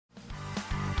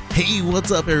Hey,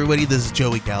 what's up, everybody? This is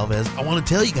Joey Galvez. I want to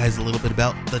tell you guys a little bit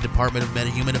about the Department of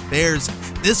Meta-Human Affairs.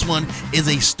 This one is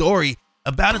a story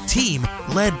about a team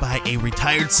led by a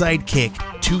retired sidekick,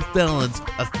 2 felons,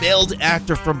 a failed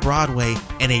actor from Broadway,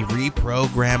 and a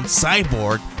reprogrammed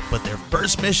cyborg. But their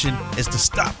first mission is to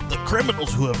stop the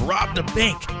criminals who have robbed a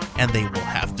bank, and they will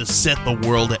have to set the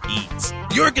world at ease.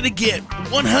 You're going to get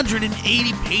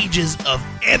 180 pages of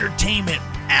entertainment,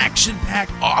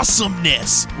 action-packed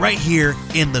awesomeness right here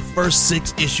in the first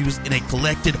 6 issues in a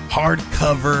collected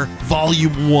hardcover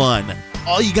volume 1.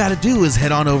 All you gotta do is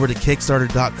head on over to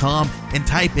Kickstarter.com and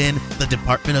type in the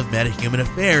Department of Meta-Human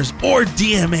Affairs or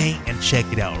DMA and check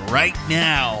it out right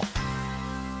now.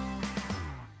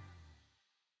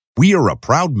 We are a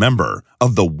proud member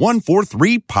of the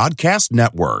 143 Podcast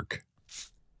Network.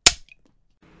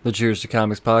 The Cheers to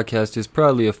Comics podcast is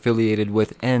proudly affiliated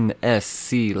with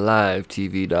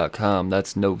NSCLiveTV.com.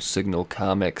 That's No Signal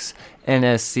Comics.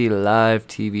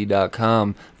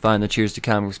 NSCLiveTV.com. Find the Cheers to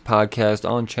Comics podcast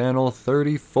on channel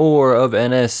 34 of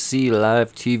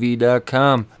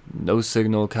NSCLiveTV.com. No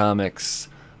Signal Comics.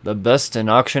 The best in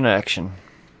auction action.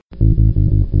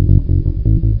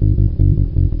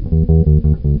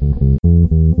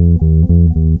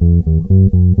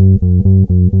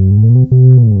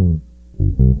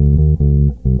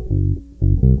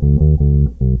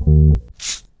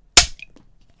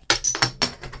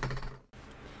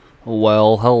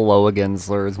 Well, hello again,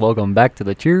 slurs. Welcome back to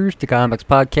the Cheers to Comics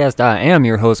podcast. I am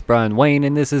your host, Brian Wayne,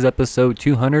 and this is episode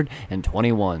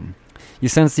 221. You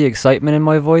sense the excitement in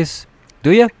my voice?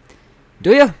 Do ya?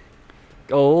 Do ya?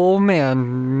 Oh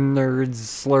man, nerds,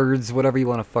 slurs, whatever you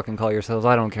want to fucking call yourselves.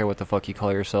 I don't care what the fuck you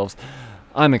call yourselves.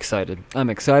 I'm excited. I'm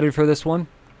excited for this one.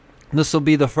 This will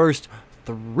be the first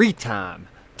three-time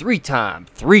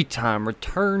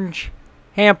return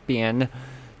champion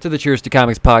to the Cheers to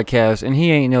Comics podcast, and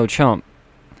he ain't no chump.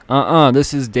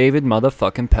 This is David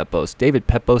motherfucking Pepose. David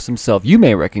Pepose himself. You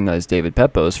may recognize David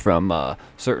Pepose from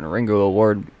certain Ringo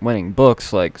Award-winning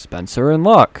books like Spencer and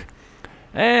Locke,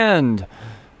 and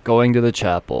Going to the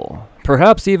Chapel.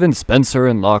 Perhaps even Spencer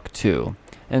and Locke 2.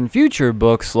 And future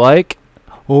books like...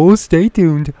 Oh, stay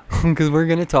tuned, because we're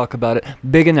going to talk about it.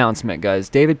 Big announcement, guys.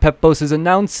 David Pepose is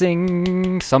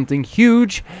announcing something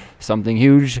huge.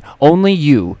 Only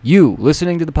you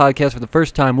listening to the podcast for the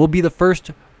first time, will be the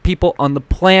first people on the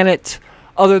planet,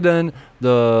 other than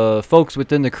the folks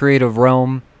within the creative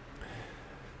realm,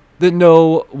 that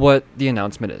know what the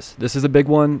announcement is. This is a big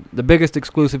one. The biggest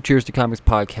exclusive Cheers to Comics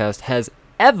podcast has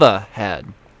ever had.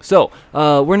 So,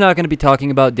 we're not going to be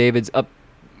talking about David's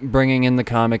upbringing in the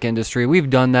comic industry. We've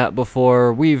done that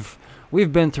before. We've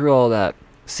been through all that.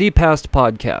 See past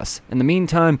podcasts. In the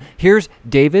meantime, here's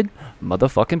David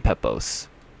motherfucking Pepose.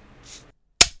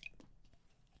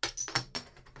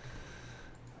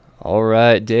 All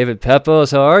right, David Pepose,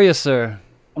 how are you, sir?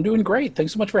 I'm doing great.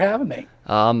 Thanks so much for having me.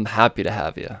 I'm happy to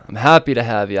have you.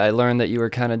 I learned that you were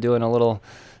kind of doing a little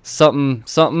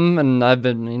something, and I've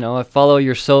been, I follow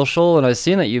your social, and I've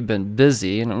seen that you've been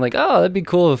busy, and I'm like, oh, that'd be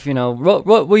cool if,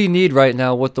 what we need right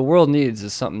now, what the world needs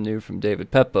is something new from David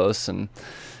Pepose, and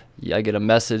I get a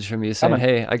message from you saying,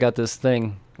 hey, I got this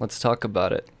thing, let's talk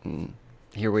about it, and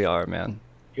here we are, man.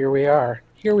 Here we are.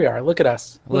 Look at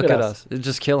us. Look at us.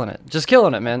 Just killing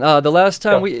it, man. The last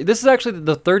time this is actually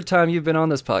the third time you've been on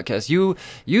this podcast. You,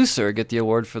 sir, get the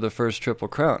award for the first Triple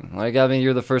Crown.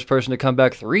 You're the first person to come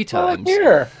back 3 times.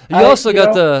 Here.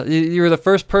 You were the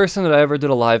first person that I ever did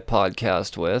a live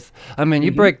podcast with.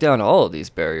 You break down all of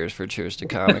these barriers for Cheers to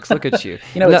Comics. Look at you.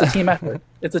 It's a team effort.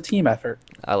 It's a team effort.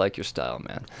 I like your style,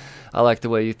 man. I like the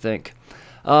way you think.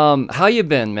 How you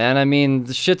been, man?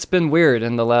 The shit's been weird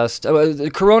in the last...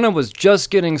 Corona was just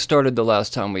getting started the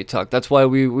last time we talked. That's why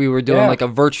we were doing like a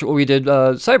virtual... We did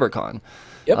CyberCon.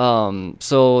 Yep.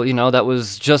 So, that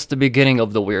was just the beginning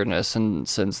of the weirdness. And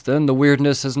since then, the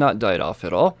weirdness has not died off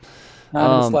at all. Not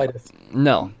in the slightest.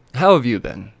 No. How have you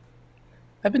been?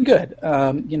 I've been good.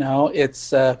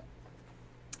 It's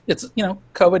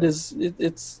COVID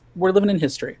is... We're living in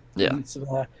history. Yeah. It's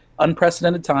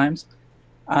unprecedented times.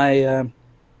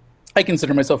 I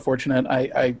consider myself fortunate.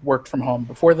 I worked from home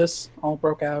before this all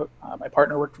broke out. My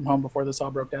partner worked from home before this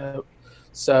all broke out.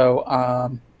 So,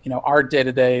 our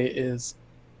day-to-day is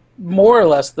more or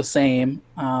less the same,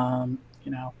 But,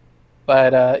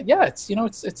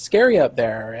 it's scary out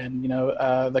there. And,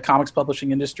 the comics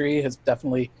publishing industry has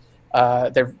definitely,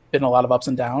 there have been a lot of ups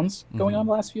and downs going on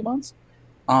the last few months.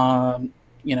 And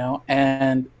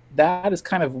that is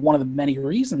kind of one of the many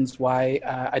reasons why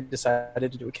I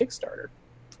decided to do a Kickstarter.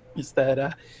 Is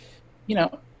that,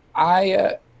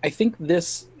 I I think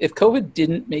if COVID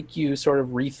didn't make you sort of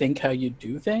rethink how you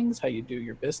do things, how you do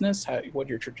your business, what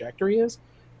your trajectory is,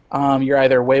 you're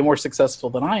either way more successful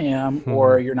than I am,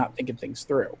 or you're not thinking things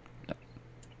through.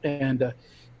 And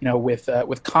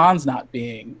with cons not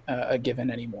being a given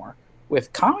anymore,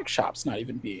 with comic shops not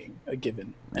even being a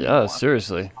given anymore. Yeah,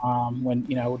 seriously. When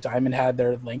Diamond had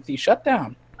their lengthy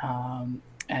shutdown,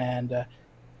 and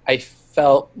I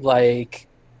felt like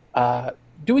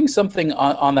doing something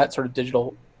on that sort of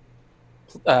digital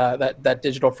that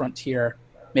digital frontier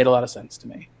made a lot of sense to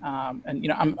me.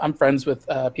 And I'm friends with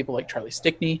people like Charlie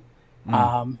Stickney,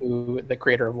 who the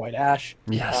creator of White Ash.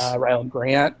 Yes. Ryland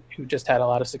Grant, who just had a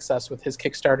lot of success with his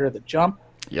Kickstarter, The Jump.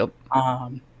 Yep.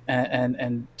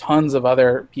 And tons of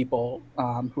other people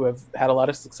who have had a lot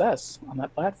of success on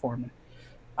that platform.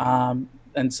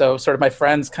 And so sort of my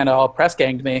friends kind of all press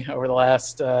ganged me over the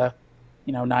last 9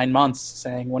 months,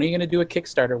 saying, when are you going to do a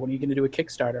Kickstarter? When are you going to do a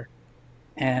Kickstarter?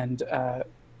 And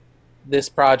this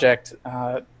project,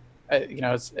 I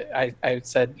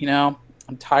said,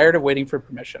 I'm tired of waiting for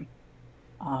permission.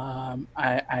 I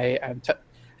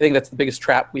think that's the biggest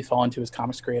trap we fall into as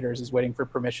comics creators, is waiting for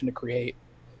permission to create.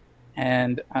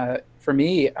 And for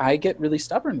me, I get really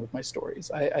stubborn with my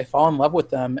stories. I fall in love with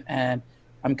them, and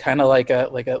I'm kind of like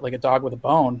a dog with a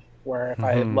bone, where if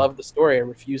I love the story, I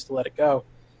refuse to let it go.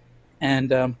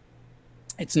 And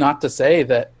it's not to say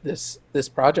that this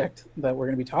project that we're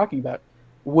going to be talking about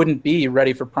wouldn't be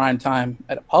ready for prime time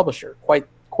at a publisher.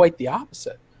 Quite the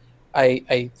opposite.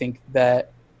 I think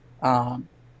that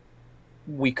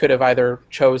we could have either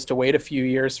chose to wait a few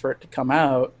years for it to come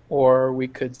out, or we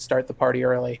could start the party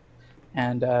early.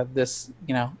 And this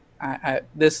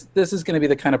is going to be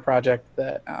the kind of project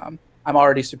that I'm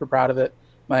already super proud of it.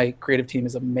 My creative team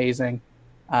is amazing.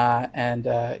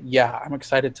 I'm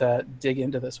excited to dig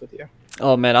into this with you.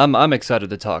 Oh man, I'm excited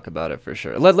to talk about it for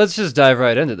sure. Let's just dive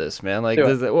right into this, man. Like,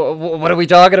 what are we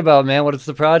talking about, man? What is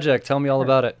the project? Tell me all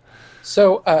about it.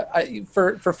 So,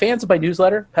 for fans of my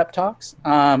newsletter, Pep Talks,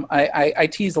 I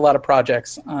tease a lot of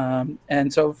projects,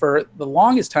 and so for the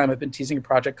longest time, I've been teasing a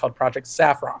project called Project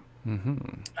Saffron.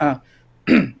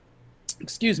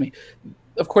 Excuse me.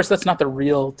 Of course, that's not the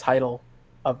real title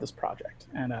of this project,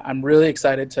 and I'm really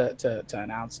excited to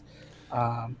announce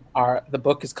the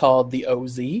book is called The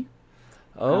OZ.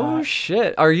 Oh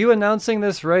shit! Are you announcing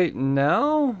this right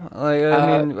now? Like,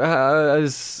 I mean,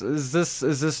 is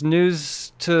this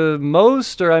news to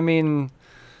most, or I mean,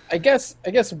 I guess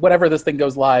whatever this thing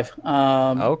goes live.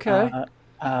 Okay.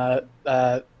 I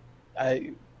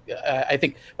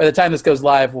think by the time this goes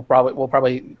live, we'll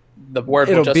probably the word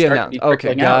will just start to be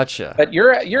trickling out. Gotcha. But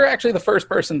you're actually the first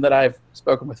person that I've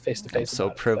spoken with face to face. I'm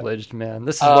so privileged, man.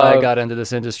 This is why I got into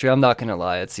this industry. I'm not gonna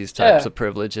lie, it's these types of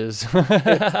privileges.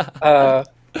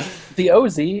 The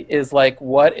OZ is like,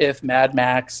 what if Mad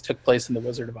Max took place in the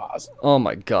Wizard of Oz? Oh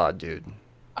my god, dude.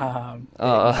 Oh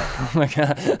my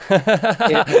god.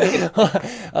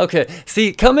 Okay,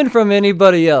 see, coming from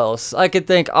anybody else, I could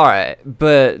think, all right,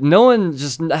 but knowing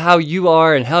just how you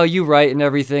are and how you write and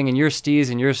everything, and your steez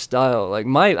and your style, like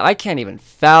I can't even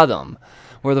fathom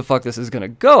where the fuck this is gonna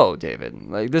go, David.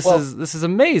 Like, this is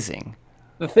amazing.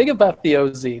 The thing about the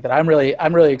OZ that I'm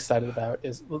really excited about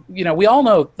is, we all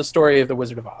know the story of the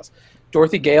Wizard of Oz.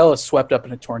 Dorothy Gale is swept up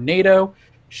in a tornado.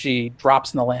 She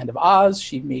drops in the land of Oz.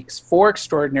 She makes 4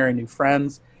 extraordinary new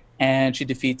friends, and she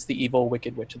defeats the evil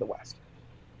Wicked Witch of the West.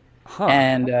 Huh.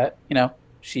 And,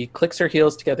 she clicks her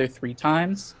heels together 3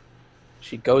 times.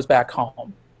 She goes back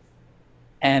home.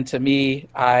 And to me,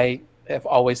 I have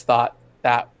always thought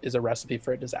that is a recipe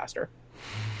for a disaster.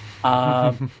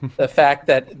 The fact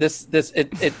that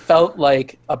it felt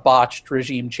like a botched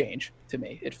regime change to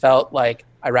me. It felt like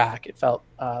Iraq. It felt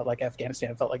like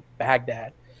Afghanistan. It felt like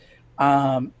Baghdad.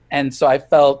 And so I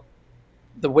felt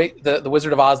the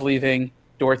Wizard of Oz leaving,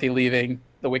 Dorothy leaving,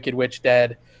 the Wicked Witch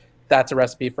dead. That's a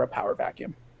recipe for a power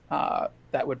vacuum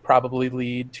that would probably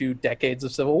lead to decades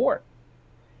of civil war.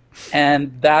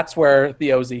 And that's where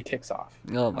the OZ kicks off.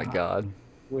 Oh my God.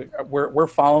 We're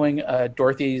following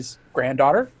Dorothy's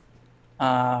granddaughter,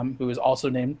 who is also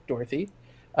named Dorothy.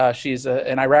 She's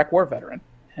an Iraq war veteran,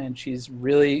 and she's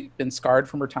really been scarred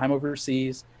from her time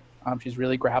overseas. She's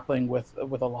really grappling with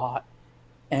a lot.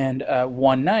 And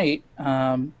one night,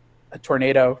 a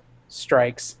tornado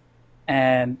strikes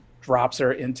and drops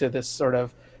her into this sort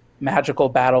of magical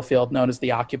battlefield known as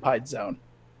the Occupied Zone.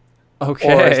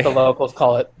 Okay. Or as the locals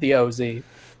call it, the OZ.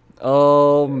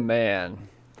 Oh, man.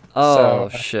 Oh,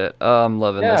 shit. Oh, I'm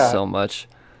loving this so much.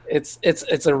 It's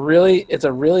a really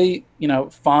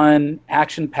fun,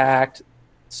 action-packed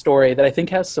story that I think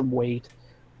has some weight.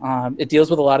 It deals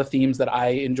with a lot of themes that I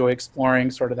enjoy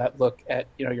exploring, sort of that look at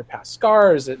your past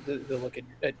scars, the look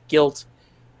at guilt.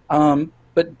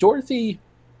 But Dorothy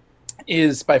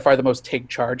is by far the most take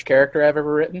charge character I've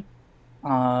ever written.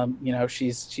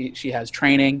 She has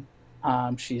training,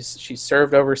 she's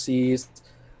served overseas,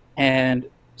 and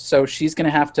so she's going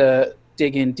to have to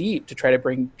dig in deep to try to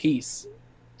bring peace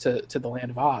to the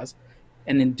land of Oz.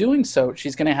 And in doing so,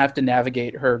 she's going to have to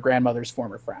navigate her grandmother's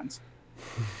former friends.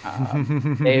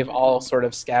 They've all sort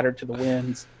of scattered to the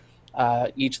winds,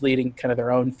 each leading kind of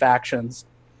their own factions,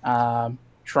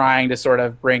 trying to sort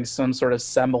of bring some sort of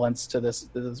semblance to this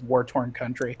war-torn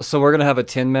country. So we're gonna have a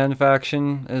Tin Man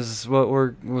faction, is what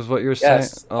you're saying?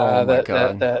 Yes. Oh my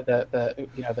god.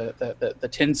 The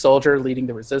Tin Soldier leading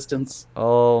the resistance.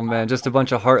 Oh man, just a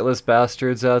bunch of heartless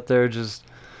bastards out there, just.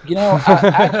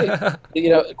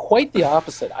 Actually, quite the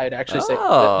opposite. I'd actually say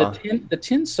the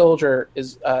Tin Soldier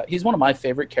is he's one of my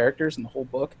favorite characters in the whole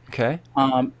book. Okay.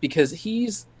 Because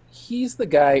he's the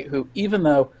guy who, even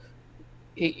though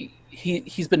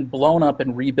he's been blown up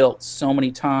and rebuilt so many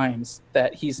times,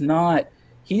 that he's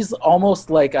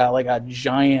almost like a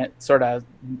giant sort of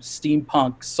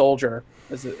steampunk soldier,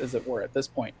 as it were, at this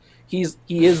point. He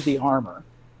is the armor,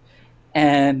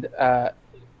 and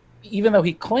even though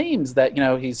he claims that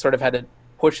he's sort of had to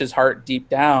push his heart deep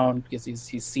down because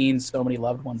he's seen so many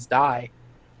loved ones die,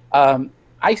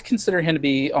 I consider him to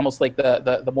be almost like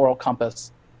the moral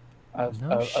compass of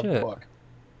the book.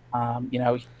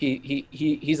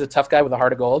 He's a tough guy with a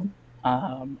heart of gold.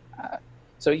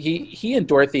 So he and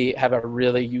Dorothy have a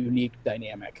really unique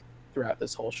dynamic throughout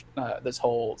this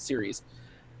whole series.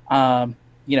 The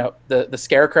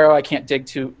Scarecrow, I can't dig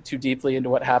too deeply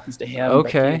into what happens to him.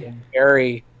 Okay. But he's a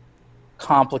very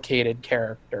complicated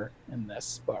character in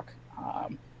this book.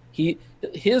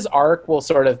 His arc will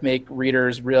sort of make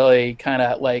readers really kind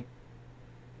of like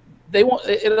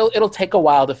it'll take a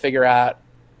while to figure out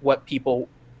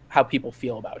how people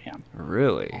feel about him.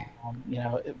 Really?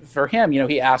 For him,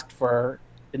 he asked for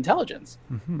intelligence,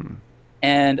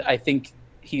 and I think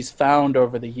he's found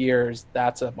over the years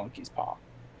that's a monkey's paw.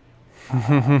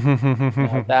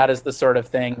 That is the sort of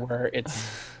thing where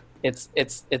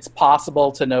it's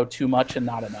possible to know too much and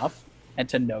not enough, and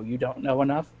to know you don't know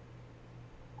enough.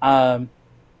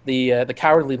 The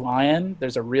Cowardly Lion,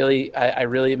 I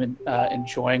really am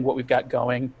enjoying what we've got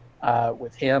going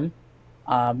with him.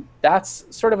 That's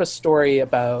sort of a story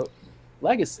about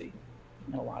legacy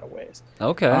in a lot of ways.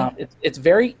 Okay. It's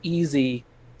very easy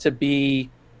to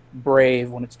be brave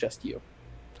when it's just you,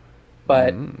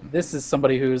 but this is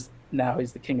somebody he's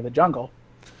the king of the jungle.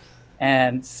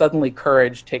 And suddenly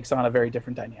courage takes on a very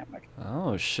different dynamic.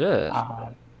 Oh shit!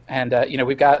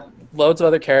 We've got loads of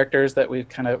other characters that we've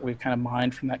kind of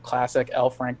mined from that classic L.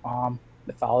 Frank Baum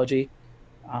mythology.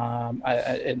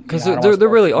 Because there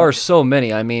really are so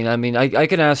many. I mean, I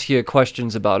can ask you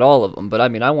questions about all of them, but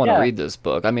I want to read this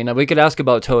book. We could ask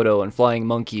about Toto and flying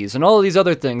monkeys and all of these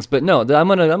other things, but no, I'm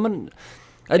gonna.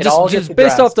 Just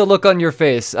based off the look on your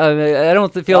face, I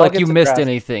don't feel like you missed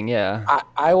anything. Yeah.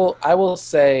 I will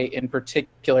say in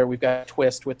particular, we've got a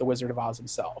twist with the Wizard of Oz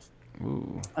himself.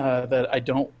 Ooh. That I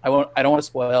don't want to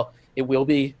spoil. It will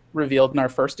be revealed in our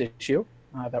first issue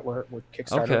that we're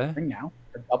Kickstartering now,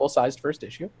 a double-sized first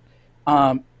issue.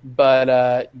 That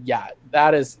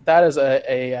is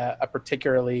a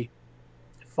particularly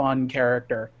fun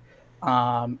character,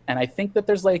 and I think that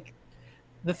there's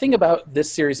the thing about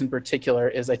this series in particular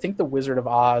is I think the Wizard of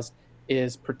Oz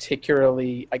is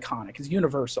particularly iconic. It's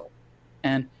universal.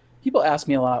 And people ask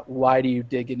me a lot, why do you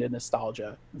dig into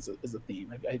nostalgia as a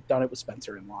theme? I've done it with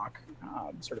Spencer and Locke,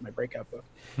 sort of my breakout book.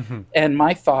 And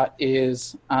my thought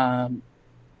is that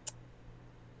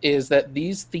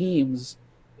these themes,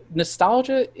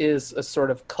 nostalgia is a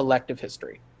sort of collective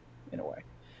history in a way.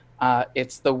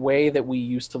 It's the way that we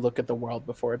used to look at the world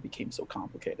before it became so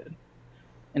complicated.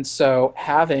 And so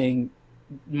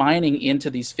mining into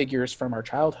these figures from our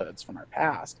childhoods, from our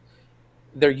past,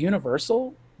 they're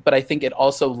universal, but I think it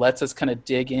also lets us kind of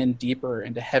dig in deeper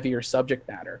into heavier subject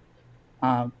matter,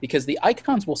 because the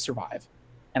icons will survive.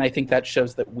 And I think that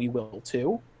shows that we will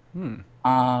too.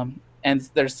 And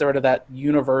there's sort of that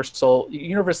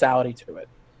universality to it,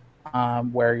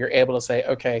 where you're able to say,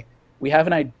 okay, we have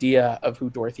an idea of who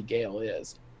Dorothy Gale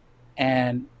is,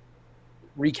 and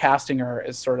recasting her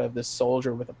as sort of this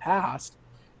soldier with a past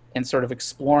and sort of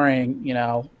exploring,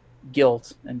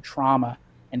 guilt and trauma,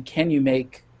 and can you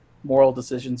make moral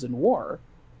decisions in war,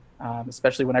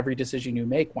 especially when every decision you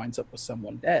make winds up with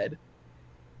someone dead.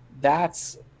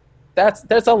 There's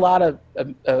a lot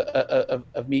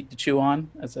of meat to chew on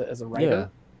as a writer.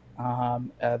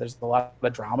 There's a lot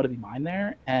of drama to be mined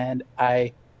there, and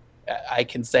I I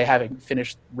can say, having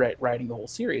finished writing the whole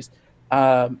series,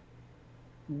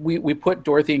 we put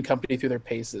Dorothy and company through their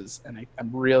paces, and I'm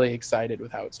really excited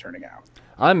with how it's turning out.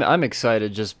 I'm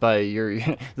excited just by your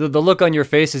the look on your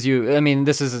face as you. I mean,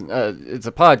 this isn't it's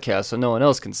a podcast, so no one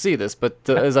else can see this. But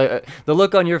the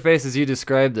look on your face as you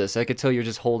describe this, I could tell you're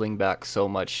just holding back so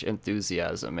much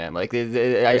enthusiasm, man. Like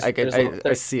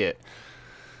I see it.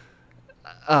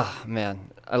 Ah, man,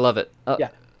 I love it. Yeah,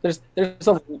 there's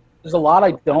a lot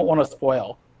I don't want to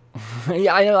spoil.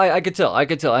 Yeah, I know. I could tell,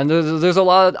 and there's a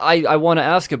lot I want to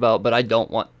ask about, but I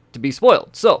don't want to be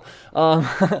spoiled. So,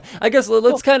 I guess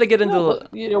let's kind of get into.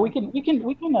 We can.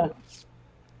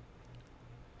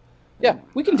 Yeah,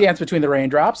 we can dance between the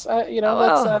raindrops.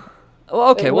 Let's.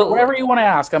 Okay. Well, whatever you want to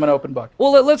ask, I'm an open book.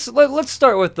 Well, let's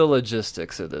start with the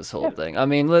logistics of this whole thing. I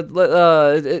mean,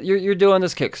 you're doing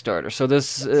this Kickstarter, so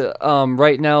this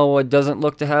right now it doesn't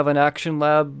look to have an Action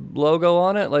Lab logo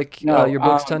on it, like your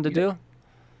books tend to do.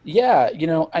 Yeah,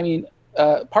 I mean,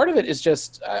 part of it is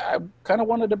just I kind of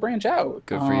wanted to branch out.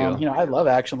 Good for you. I love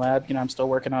Action Lab. I'm still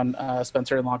working on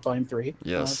Spencer and Locke Volume 3.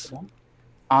 Yes.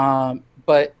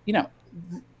 But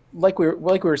like we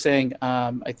were saying,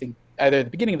 I think either at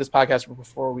the beginning of this podcast or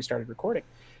before we started recording,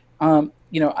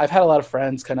 I've had a lot of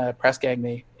friends kind of press gang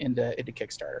me into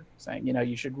Kickstarter, saying,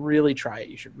 you should really try it.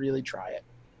 You should really try it.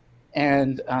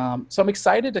 And so I'm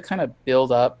excited to kind of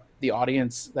build up the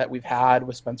audience that we've had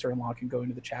with Spencer and Locke and Going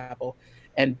to the Chapel,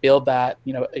 and build that,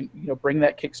 bring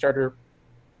that Kickstarter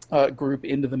group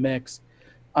into the mix.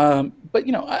 But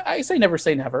I say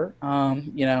never.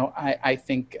 I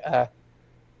think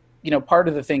part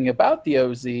of the thing about the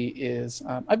OZ is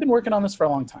I've been working on this for a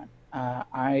long time.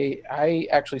 I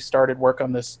actually started work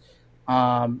on this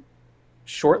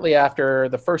shortly after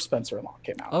the first Spencer and Locke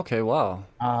came out. Okay, wow.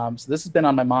 So this has been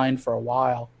on my mind for a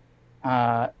while,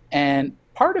 and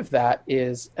part of that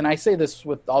is, and I say this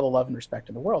with all the love and respect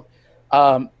in the world,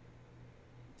 the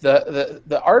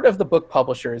art of the book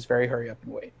publisher is very hurry up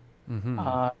and wait.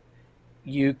 Mm-hmm.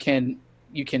 You can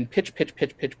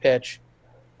pitch,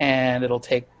 and it'll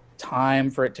take time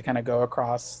for it to kind of go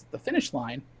across the finish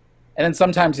line, and then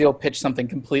sometimes you'll pitch something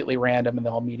completely random and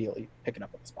they'll immediately pick it up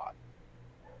on the spot.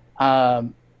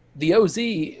 The OZ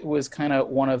was kind of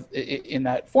one of in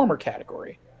that former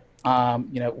category.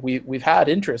 We've had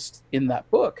interest in that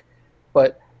book,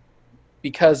 but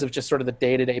because of just sort of the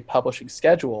day-to-day publishing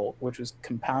schedule, which was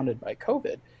compounded by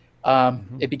COVID,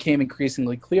 it became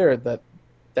increasingly clear that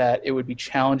it would be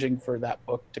challenging for that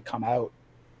book to come out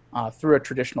through a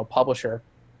traditional publisher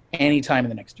anytime in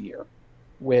the next year,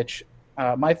 which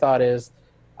my thought is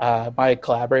my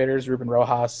collaborators, Ruben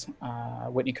Rojas,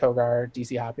 Whitney Kogar,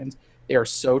 DC Hopkins, they are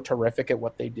so terrific at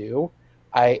what they do.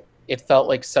 It felt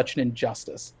like such an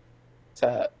injustice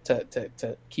to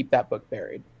keep that book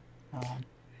buried.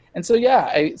 And so,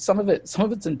 some of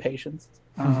it's impatience.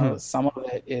 Some of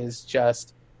it is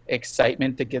just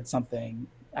excitement to get something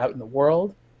out in the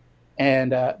world.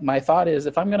 And my thought is,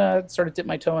 if I'm going to sort of dip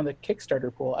my toe in the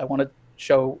Kickstarter pool, I want to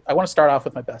start off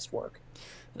with my best work.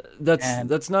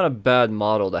 That's not a bad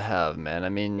model to have, man. I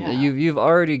mean, you've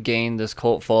already gained this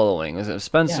cult following. Is it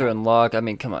Spencer and Locke? I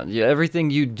mean, come on. Everything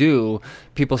you do,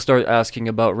 people start asking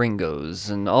about Ringos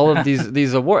and all of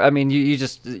these awards. I mean, you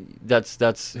just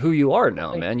that's who you are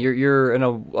now, man. You're an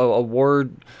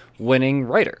award-winning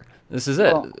writer. This is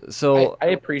it. So I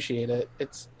appreciate it.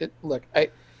 Look,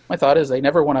 my thought is I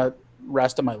never want to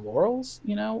rest on my laurels,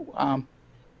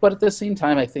 but at the same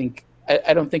time, I think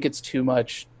I don't think it's too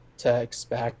much to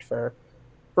expect for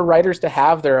writers to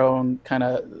have their own kind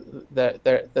of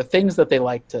the things that they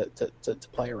like to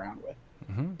play around with.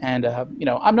 Mm-hmm. And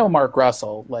I'm no Mark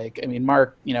Russell.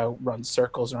 Mark runs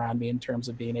circles around me in terms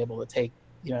of being able to take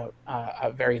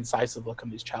a very incisive look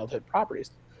on these childhood properties.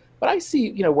 But I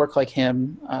see work like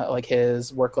him, like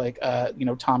his work, like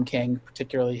Tom King,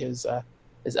 particularly his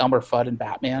Elmer Fudd and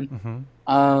Batman.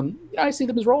 Mm-hmm. I see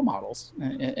them as role models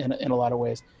in a lot of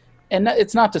ways. And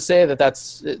it's not to say that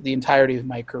that's the entirety of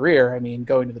my career. I mean,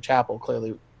 Going to the Chapel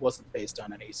clearly wasn't based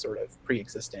on any sort of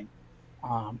pre-existing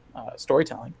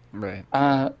storytelling. Right.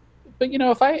 But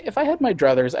if I had my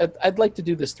druthers, I'd like to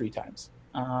do this 3 times.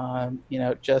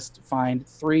 Just find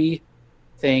 3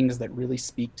 things that really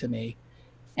speak to me,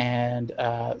 and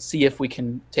see if we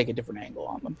can take a different angle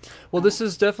on them. Well, this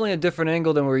is definitely a different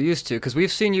angle than we're used to, because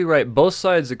we've seen you write both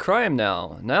sides of crime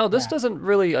now. Now this doesn't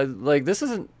really this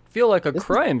isn't feel like a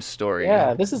crime story.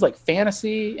 Yeah, this is like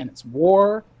fantasy and it's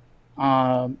war.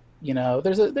 There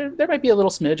might be a little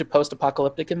smidge of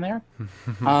post-apocalyptic in there.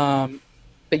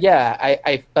 But yeah,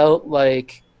 I felt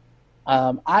like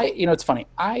it's funny.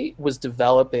 I was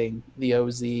developing the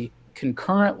OZ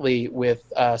concurrently with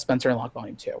Spencer and Locke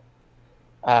Volume 2.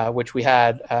 which we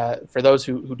had, for those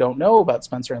who don't know about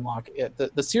Spencer and Locke,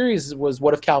 the series was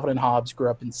What If Calvin and Hobbes Grew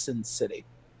Up in Sin City?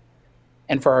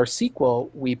 And for our sequel,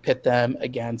 we pit them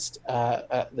against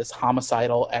this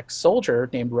homicidal ex-soldier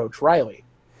named Roach Riley,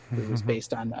 who was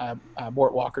based on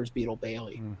Mort Walker's Beetle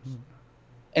Bailey. Mm-hmm.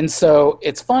 And so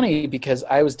it's funny because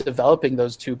I was developing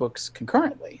those two books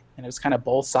concurrently, and it was kind of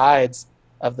both sides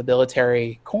of the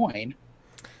military coin.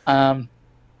 And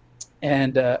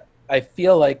I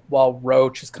feel like while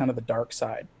Roach is kind of the dark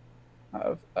side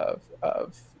of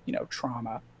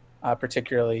trauma,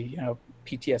 particularly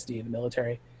PTSD in the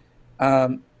military,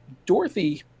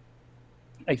 Dorothy,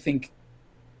 I think,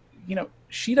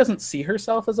 she doesn't see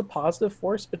herself as a positive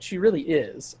force, but she really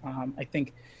is. I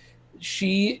think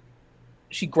she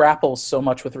grapples so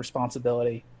much with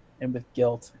responsibility and with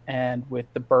guilt and with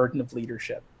the burden of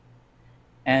leadership.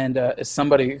 And as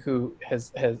somebody who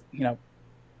has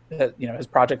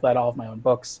project led all of my own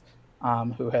books,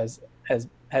 who has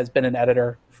been an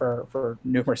editor for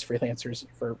numerous freelancers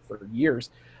for years,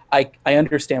 I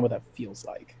understand what that feels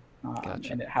like.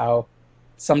 Gotcha. And how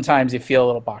sometimes you feel a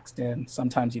little boxed in,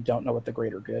 sometimes you don't know what the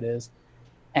greater good is.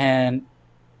 And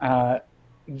I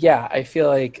feel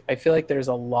like there's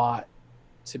a lot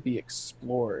to be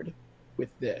explored with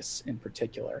this in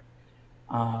particular.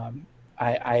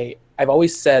 I've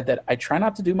always said that I try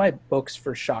not to do my books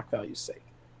for shock value's sake.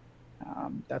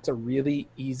 That's a really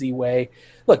easy way.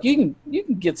 Look, you can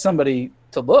get somebody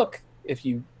to look if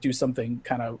you do something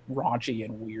kind of raunchy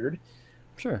and weird.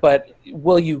 Sure. But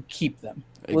will you keep them?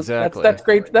 Exactly. That's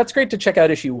great. That's great to check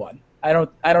out issue 1. I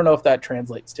don't know if that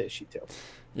translates to issue 2.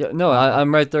 Yeah, no,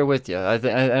 I'm right there with you.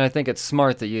 I think it's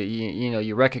smart that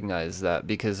you recognize that,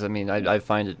 because I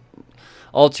find it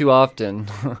all too often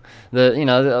that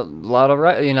a lot of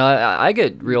I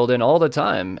get reeled in all the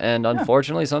time, and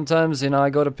unfortunately sometimes I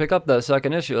go to pick up that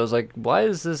second issue. I was like, why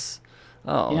is this?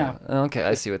 Oh, yeah. Okay,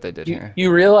 I see what they did here.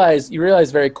 You realize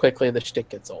very quickly the shtick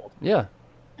gets old. Yeah,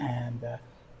 and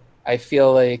I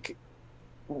feel like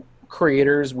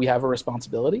creators, we have a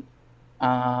responsibility.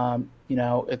 It's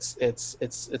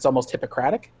almost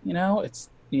Hippocratic. It's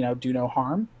do no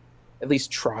harm, at least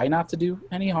try not to do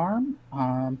any harm.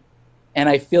 And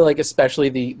I feel like especially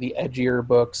the edgier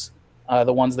books,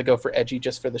 the ones that go for edgy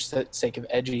just for the sake of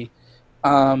edgy,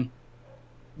 that's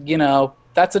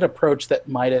an approach that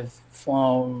might have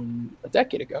flown a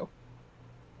decade ago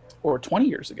or 20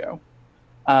 years ago.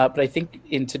 But I think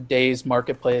in today's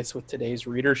marketplace with today's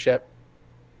readership,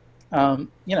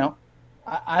 I'm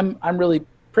really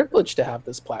privileged to have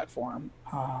this platform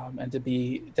and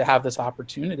to have this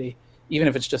opportunity, even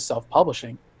if it's just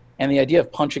self-publishing. And the idea of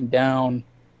punching down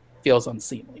feels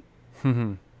unseemly.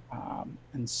 Mm-hmm.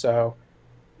 And so,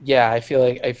 I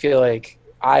feel like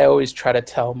I always try to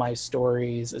tell my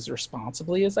stories as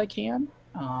responsibly as I can,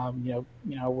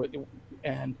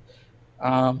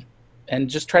 and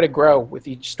just try to grow with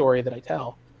each story that I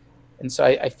tell. And so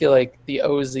I feel like the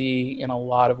OZ, in a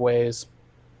lot of ways,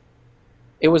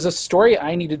 it was a story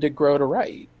I needed to grow to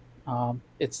write.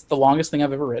 It's the longest thing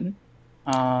I've ever written.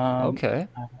 Okay.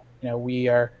 We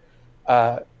are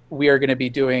going to be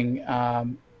doing,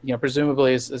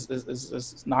 presumably,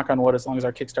 is knock on wood, as long as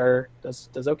our Kickstarter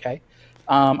does okay.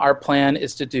 Our plan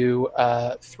is to do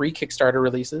 3 Kickstarter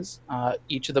releases,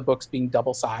 each of the books being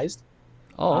double-sized.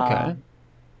 Oh, okay.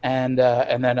 And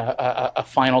then a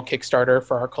final Kickstarter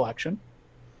for our collection.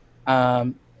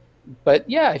 But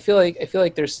yeah, I feel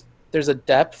like there's a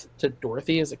depth to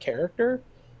Dorothy as a character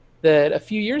that a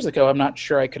few years ago I'm not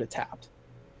sure I could have tapped.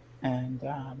 And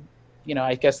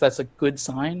I guess that's a good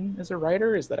sign as a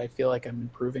writer, is that I feel like I'm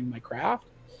improving my craft.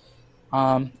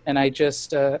 And I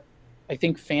just I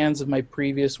think fans of my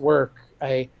previous work,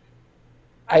 I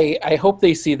hope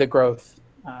they see the growth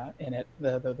in it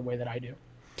the way that I do.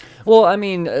 Well,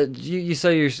 you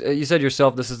said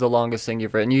yourself this is the longest thing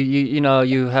you've written.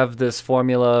 You have this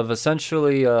formula of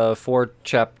essentially 4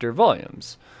 chapter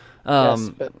volumes. Yes,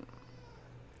 but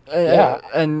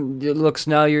and it looks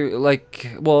now you're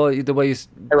like, well, the way you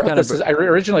I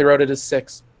originally wrote it as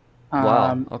 6.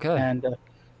 Wow. Okay. And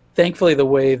thankfully, the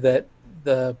way that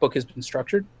the book has been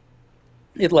structured,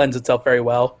 it lends itself very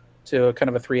well to a kind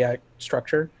of a 3-act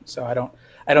structure. So I don't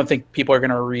think people are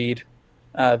going to read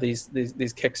these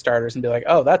Kickstarters and be like,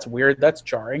 oh, that's weird, that's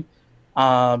jarring.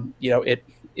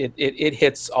 It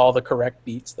hits all the correct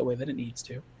beats the way that it needs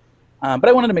to. But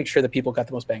I wanted to make sure that people got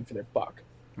the most bang for their buck.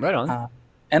 Right on.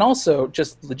 And also,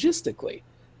 just logistically,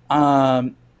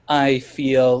 I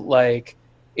feel like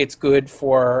it's good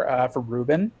for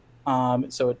Ruben,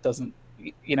 so it doesn't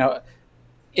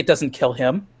kill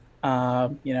him.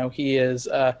 He is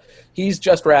he's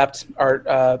just wrapped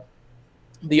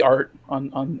the art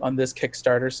on this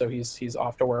Kickstarter, so he's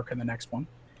off to work on the next one.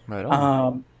 Right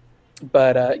on.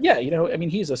 But yeah, I mean,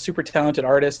 he's a super talented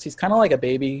artist. He's kind of like a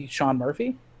baby Sean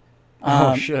Murphy.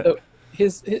 Oh shit. So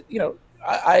his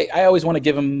I always want to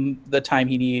give him the time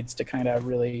he needs to kind of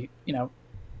really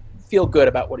feel good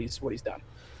about what he's done.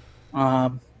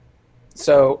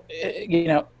 So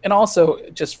and also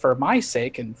just for my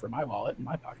sake and for my wallet and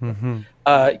my pocket,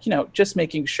 just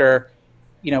making sure,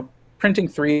 printing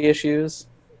 3 issues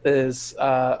is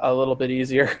a little bit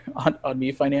easier on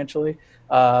me financially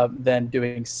than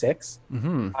doing 6.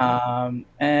 And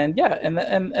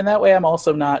that way I'm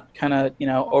also not kind of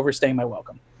overstaying my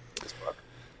welcome.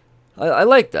 I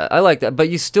like that. But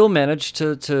you still managed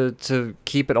to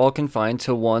keep it all confined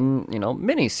to one,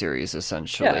 mini series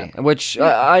essentially, which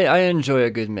I enjoy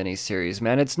a good mini series,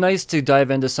 man. It's nice to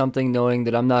dive into something knowing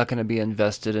that I'm not going to be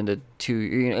invested into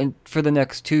for the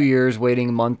next 2 years,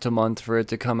 waiting month to month for it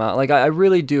to come out. Like I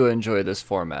really do enjoy this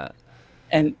format.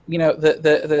 And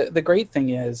the great thing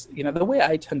is, the way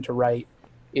I tend to write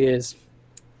is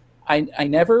I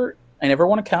never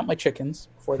want to count my chickens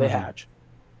before they hatch.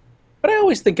 But I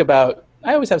always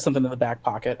have something in the back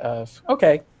pocket of,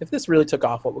 okay, if this really took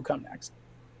off, what would come next?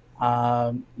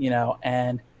 I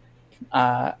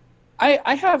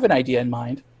have an idea in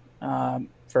mind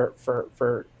for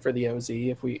the OZ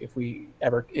if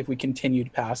we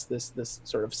continued past this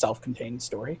sort of self-contained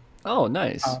story. Oh,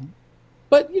 nice.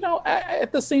 But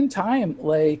at the same time,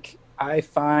 like I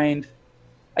find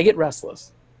I get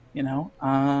restless.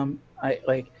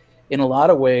 In a lot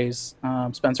of ways,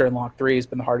 Spencer and Locke 3 has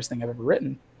been the hardest thing I've ever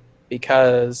written,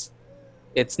 because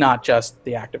it's not just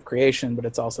the act of creation, but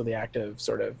it's also the act of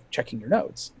sort of checking your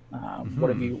notes. What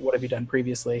have you done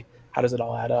previously? How does it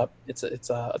all add up? It's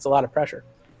a lot of pressure.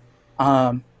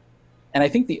 And I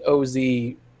think the OZ,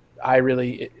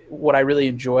 what I really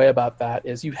enjoy about that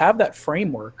is you have that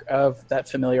framework of that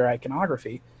familiar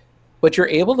iconography, but you're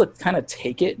able to kind of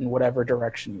take it in whatever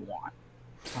direction you want.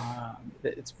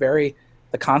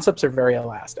 The concepts are very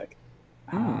elastic,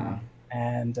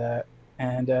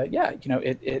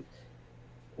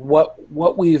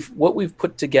 what we've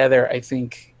put together, I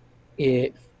think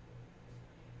it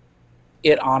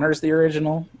honors the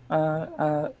original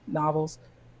novels.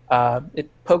 It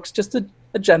pokes just a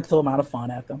gentle amount of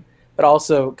fun at them, but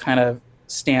also kind of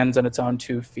stands on its own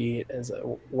 2 feet as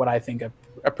what I think a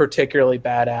particularly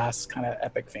badass kind of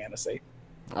epic fantasy.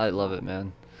 I love it,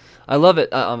 man. I love it.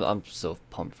 I'm so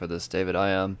pumped for this, David. I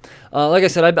am. Like I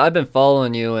said, I've been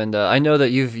following you, and I know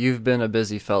that you've been a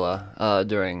busy fella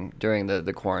during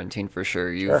the quarantine for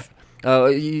sure.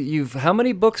 You've how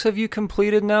many books have you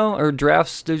completed now, or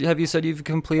drafts? Have you said you've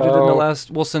completed in the last?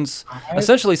 Well, since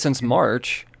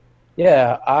March.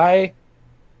 Yeah, I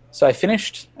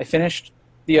finished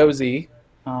the OZ.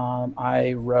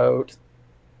 I wrote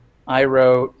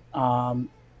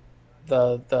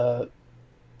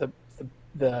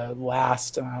the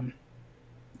last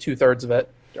 2/3 of it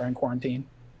during quarantine.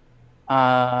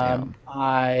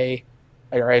 I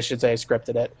should say I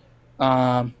scripted it.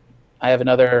 I have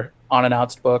another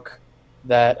unannounced book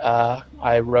that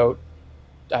I wrote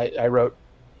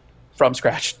from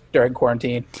scratch during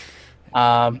quarantine,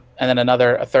 and then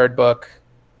a third book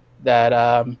that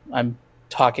I'm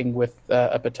talking with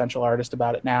a potential artist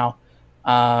about it now.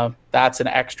 That's an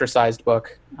extra sized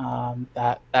book.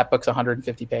 That book's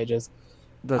 150 pages.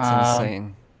 That's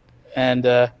insane. And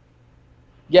I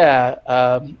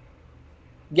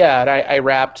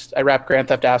wrapped Grand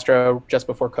Theft Astro just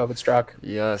before COVID struck.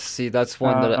 Yeah, see, that's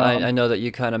one that I know that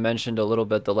you kind of mentioned a little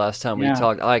bit the last time we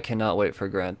talked. I cannot wait for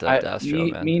Grand Theft Astro,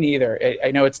 man. Me neither.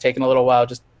 I know it's taken a little while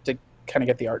just to kind of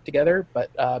get the art together, but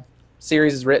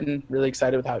series is written. Really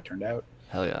excited with how it turned out.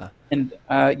 Hell yeah. And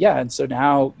and so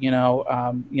now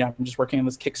I'm just working on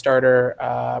this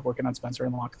Kickstarter, working on Spencer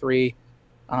and Locke 3.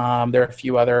 There are a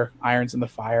few other irons in the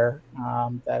fire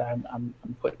that I'm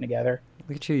putting together.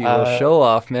 Look at you, you little show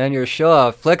off, man. You're a show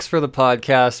off. Flex for the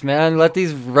podcast, man. Let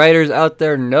these writers out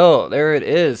there know. There it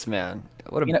is, man.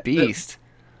 What a beast.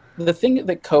 The thing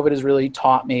that COVID has really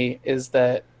taught me is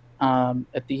that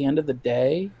at the end of the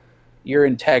day, your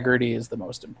integrity is the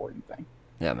most important thing.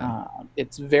 Yeah, man.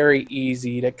 It's very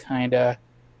easy to kind of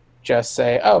just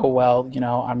say, oh, well,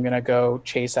 I'm going to go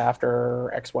chase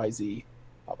after XYZ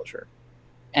publisher.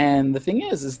 And the thing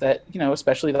is that,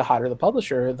 especially the hotter the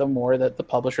publisher, the more that the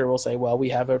publisher will say, well, we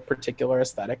have a particular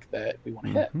aesthetic that we want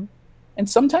to hit. And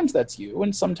sometimes that's you,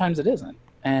 and sometimes it isn't.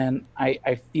 And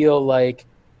I feel like,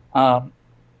 for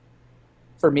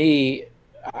me,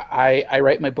 I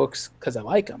write my books because I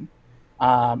like them.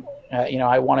 I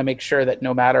want to make sure that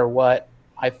no matter what,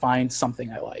 I find something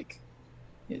I like,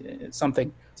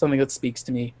 something that speaks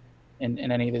to me. in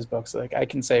any of these books. Like I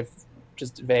can say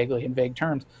just vaguely in vague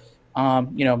terms,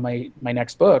 you know, my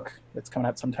next book that's coming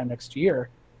out sometime next year,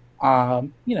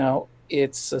 you know,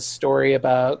 it's a story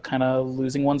about kind of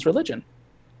losing one's religion.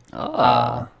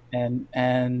 And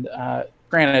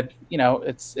granted, you know,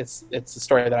 it's a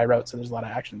story that I wrote, so there's a lot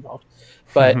of action involved.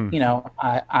 But you know,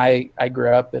 I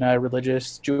grew up in a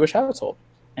religious Jewish household,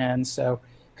 and so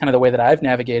kind of the way that I've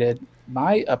navigated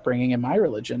my upbringing and my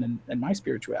religion and my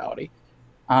spirituality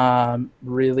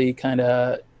really kind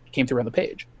of came through on the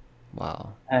page.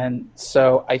 Wow. And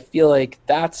so I feel like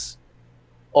that's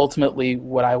ultimately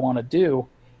what I want to do.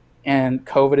 And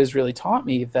COVID has really taught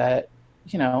me that,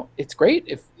 you know, it's great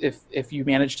if you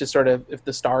manage to sort of, if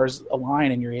the stars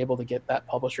align and you're able to get that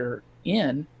publisher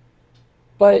in,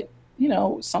 but you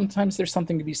know, sometimes there's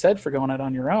something to be said for going out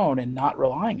on your own and not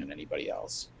relying on anybody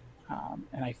else.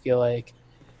 And I feel like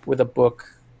with a book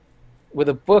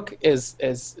is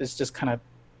just kind of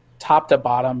top to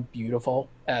bottom beautiful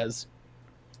as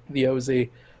the OZ.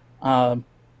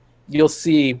 You'll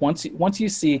see once you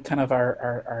see kind of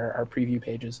our preview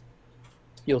pages,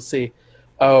 you'll see,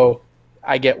 oh,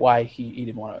 I get why he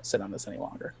didn't want to sit on this any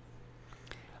longer.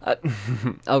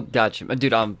 Oh, gotcha,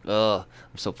 dude. I'm so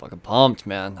fucking pumped,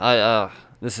 man.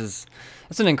 It's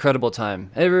an incredible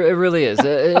time. It really is.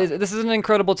 This is an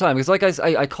incredible time because, like I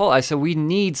said, we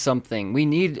need something. We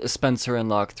need Spencer and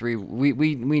Locke 3.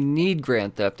 We need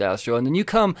Grand Theft Astro, and then you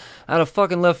come out of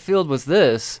fucking left field with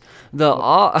this.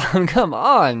 Come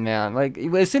on, man. Like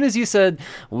as soon as you said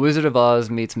Wizard of Oz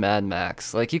meets Mad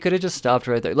Max, like you could have just stopped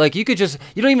right there. Like you don't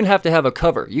even have to have a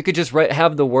cover. You could just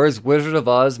have the words Wizard of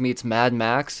Oz meets Mad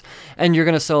Max, and you're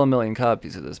gonna sell 1 million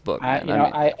copies of this book. I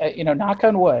knock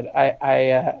on wood.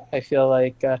 I feel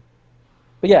like, but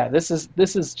yeah, this is a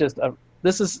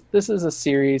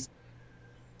series.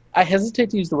 I hesitate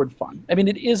to use the word fun. I mean,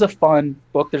 it is a fun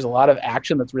book. There's a lot of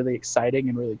action that's really exciting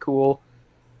and really cool.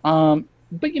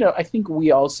 But you know, I think we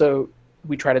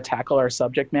try to tackle our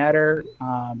subject matter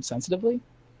sensitively.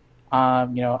 You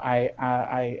know,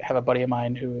 I have a buddy of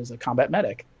mine who is a combat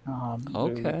medic.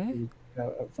 From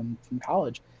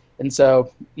college, and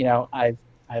so you know, I've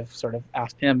sort of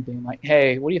asked him, being like,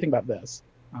 hey, what do you think about this?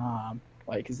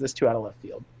 Like, is this too out of left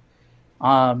field?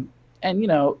 And you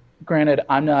know, granted,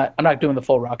 I'm not doing the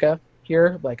full rucka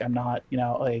here. Like, I'm not, you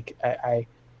know, like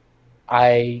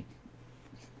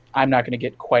I'm not going to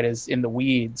get quite as in the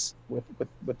weeds with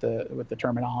the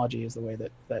terminology as the way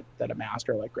that a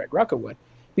master like Greg Rucka would,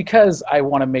 because I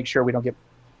want to make sure we don't get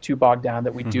too bogged down,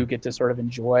 that we do get to sort of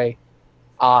enjoy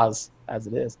Oz as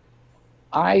it is.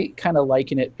 I kind of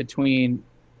liken it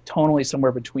tonally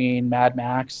somewhere between Mad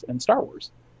Max and Star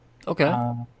Wars. Okay.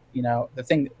 You know, the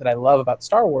thing that I love about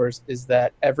Star Wars is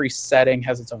that every setting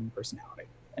has its own personality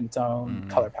and its own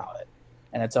color palette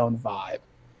and its own vibe.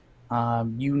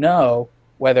 You know,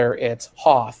 whether it's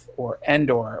Hoth or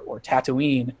Endor or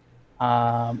Tatooine,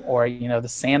 or you know, the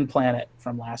Sand Planet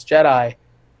from Last Jedi,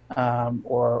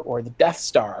 or the Death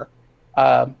Star,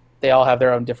 they all have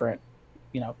their own different,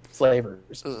 you know,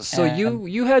 flavors. So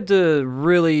you had to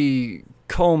really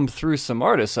comb through some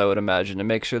artists, I would imagine, to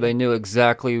make sure they knew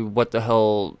exactly what the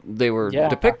hell they were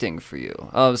depicting for you.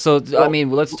 I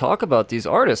mean, let's talk about these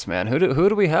artists, man. Who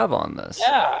do we have on this?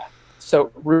 Yeah.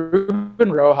 So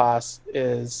Ruben Rojas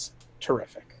is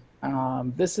terrific.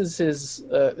 This is his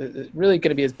really going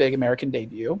to be his big American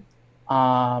debut.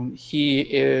 He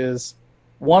is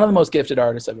one of the most gifted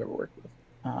artists I've ever worked with.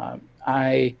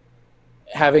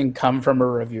 Having come from a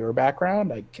reviewer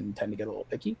background, I can tend to get a little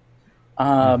picky.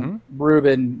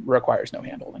 Ruben requires no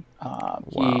handholding.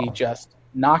 He just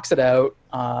knocks it out.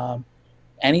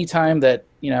 Anytime that,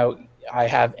 you know, I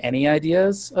have any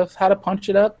ideas of how to punch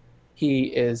it up, he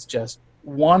is just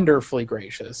wonderfully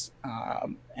gracious,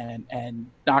 and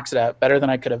knocks it out better than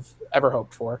I could have ever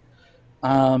hoped for.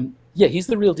 Yeah, he's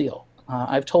the real deal.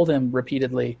 I've told him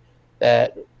repeatedly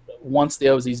that once the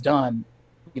OZ's done,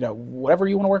 you know, whatever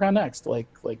you want to work on next, like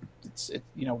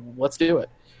you know, let's do it.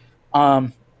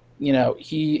 You know,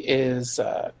 he's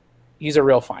a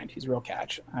real find. He's a real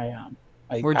catch.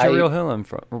 Where'd you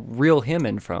reel him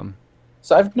in from?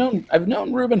 So I've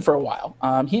known Ruben for a while.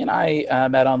 He and I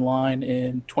met online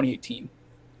in 2018.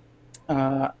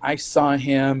 I saw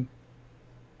him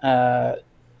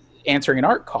answering an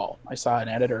art call. I saw an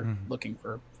editor looking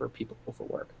for people for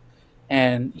work,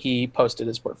 and he posted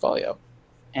his portfolio,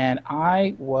 and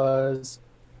I was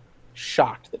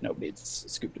shocked that nobody had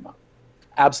scooped him up.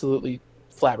 Absolutely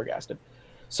flabbergasted.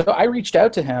 So I reached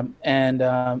out to him, and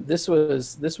this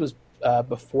was early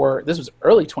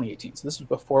 2018. So this was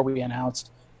before we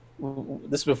announced.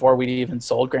 This was before we even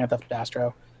sold Grand Theft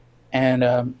Astro,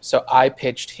 and so I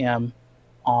pitched him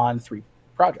on 3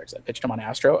 projects. I pitched him on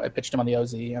Astro, I pitched him on the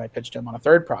OZ, and I pitched him on a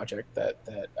third project that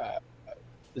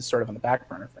is sort of on the back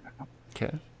burner for now.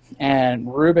 Okay.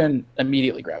 And Ruben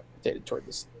immediately gravitated toward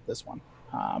this one.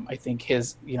 I think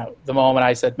his, the moment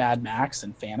I said Mad Max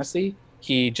and fantasy,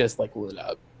 he just like lit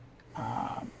up.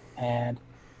 And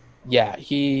yeah,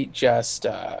 he just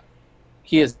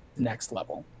he is next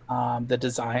level. The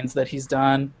designs that he's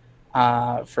done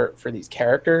for these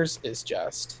characters is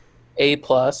just A+,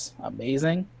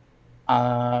 amazing.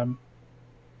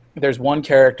 There's one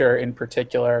character in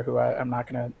particular who I'm not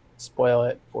going to spoil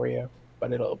it for you,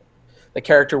 but the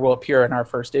character will appear in our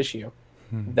first issue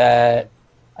that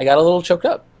I got a little choked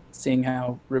up seeing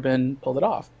how Ruben pulled it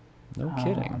off. No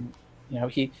kidding.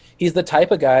 He's the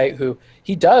type of guy who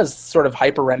he does sort of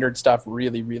hyper rendered stuff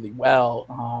really, really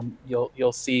well.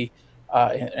 You'll see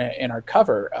in our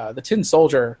cover, the Tin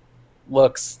Soldier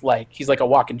looks like he's like a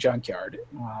walking junkyard.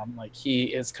 Like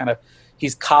he's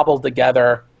cobbled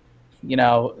together,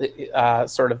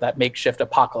 sort of that makeshift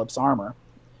apocalypse armor.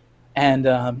 And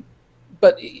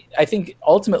but I think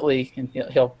ultimately, and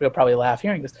he'll probably laugh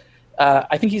hearing this,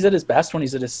 I think he's at his best when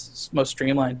he's at his most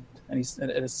streamlined and he's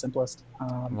at his simplest.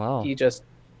 Wow. He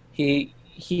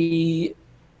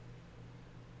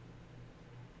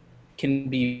can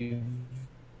be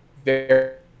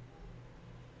very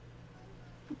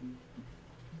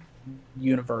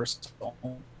universal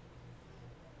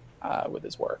with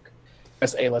his work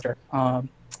as A-lister.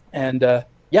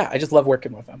 Yeah, I just love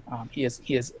working with him. He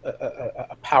is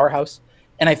a powerhouse,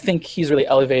 and I think he's really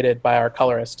elevated by our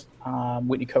colorist,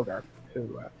 Whitney Kogar,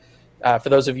 who, for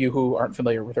those of you who aren't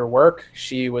familiar with her work,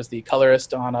 she was the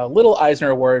colorist on a little Eisner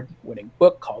Award-winning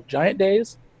book called Giant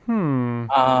Days. And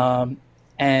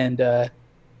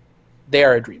they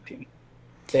are a dream team.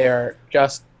 They are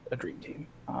just a dream team.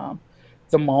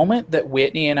 The moment that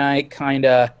Whitney and I kind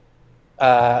of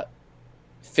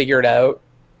figured out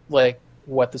like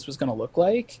what this was going to look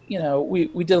like,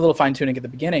 we did a little fine tuning at the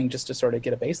beginning just to sort of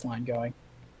get a baseline going.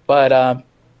 But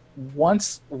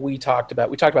once we talked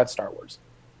about Star Wars,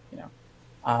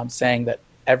 saying that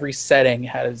every setting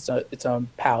has its own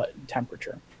palette and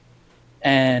temperature,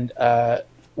 and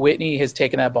Whitney has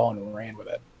taken that ball and ran with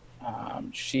it.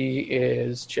 She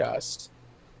is just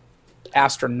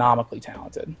astronomically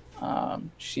talented.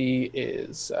 She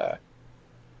is, I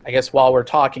guess, while we're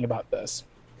talking about this,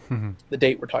 the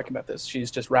date we're talking about this,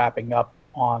 she's just wrapping up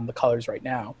on the colors right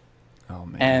now. Oh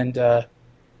man! And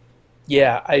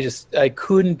yeah, I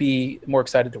couldn't be more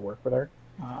excited to work with her.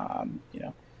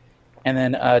 And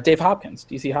then Dave Hopkins,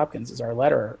 DC Hopkins, is our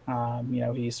letterer.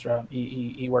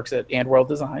 He works at And World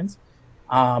Designs,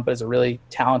 but is a really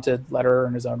talented letterer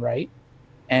in his own right.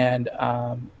 And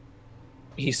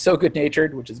he's so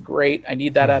good-natured, which is great. I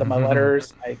need that out of my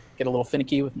letters. I get a little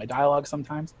finicky with my dialogue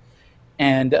sometimes.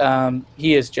 And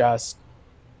he is just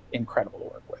incredible to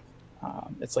work with.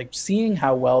 It's like seeing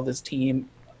how well this team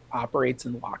operates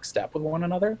in lockstep with one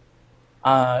another.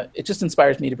 It just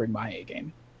inspires me to bring my A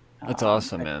game. That's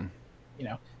awesome, man.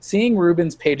 Seeing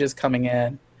Ruben's pages coming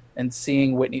in and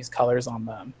seeing Whitney's colors on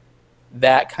them,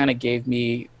 that kind of gave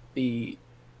me the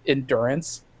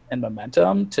endurance and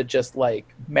momentum to just like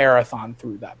marathon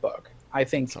through that book. I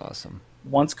think that's awesome.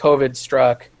 Once COVID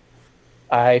struck,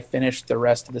 I finished the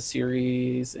rest of the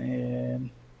series in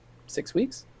 6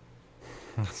 weeks.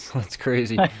 That's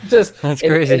crazy. That's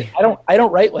crazy. I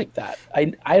don't write like that.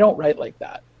 I don't write like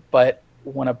that. But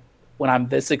when I'm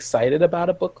this excited about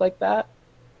a book like that,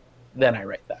 then I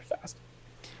write that fast.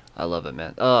 I love it,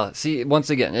 man. See, once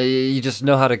again, you just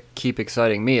know how to keep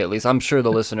exciting me, at least. I'm sure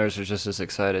the listeners are just as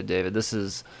excited, David. This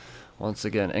is, once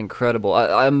again, incredible.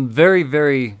 I'm very,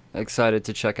 very excited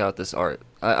to check out this art.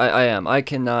 I am. I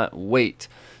cannot wait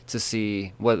to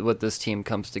see what this team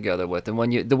comes together with. And when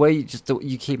you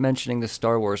keep mentioning the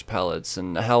Star Wars palettes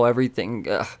and how everything,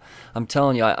 I'm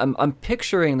telling you, I'm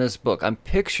picturing this book. I'm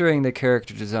picturing the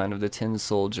character design of the Tin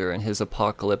Soldier and his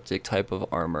apocalyptic type of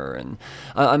armor, and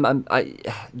I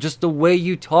just the way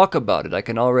you talk about it, I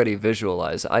can already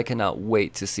visualize. I cannot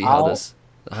wait to see how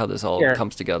this all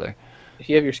comes together. If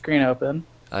you have your screen open,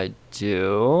 I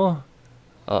do.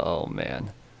 Oh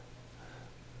man.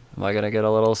 Am I going to get a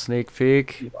little sneak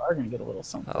peek? You are going to get a little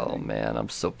something. Oh, man, I'm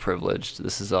so privileged.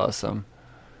 This is awesome.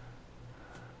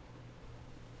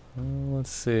 Let's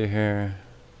see here.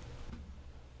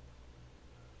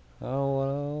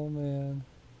 Oh, man.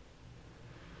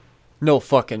 No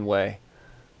fucking way.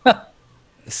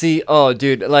 See, oh,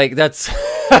 dude, like, that's...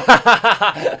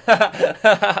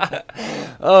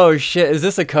 Oh, shit, is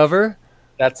this a cover?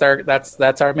 That's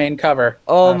our main cover.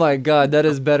 Oh my god, that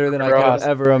is better than I could have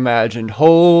ever imagined.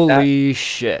 Holy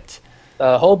shit.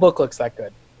 The whole book looks that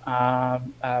good.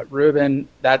 Ruben,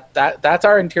 that's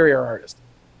our interior artist.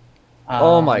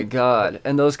 Oh my god!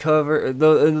 And those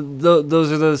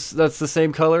those are that's the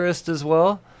same colorist as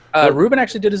well. Ruben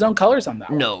actually did his own colors on that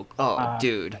one. No,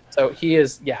 dude. So he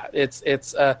is, yeah. It's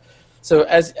so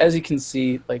as you can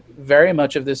see, like very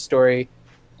much of this story,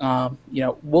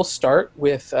 we'll start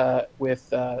with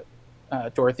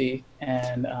Dorothy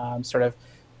and sort of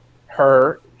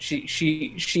her.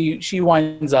 She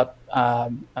winds up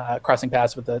crossing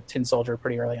paths with the Tin Soldier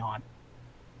pretty early on,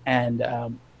 and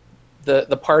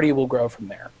the party will grow from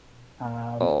there.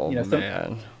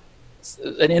 Man,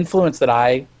 an influence that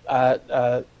I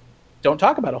don't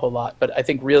talk about a whole lot, but I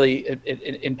think really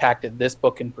it impacted this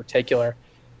book in particular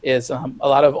is a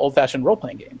lot of old-fashioned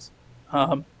role-playing games.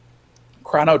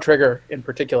 Chrono Trigger in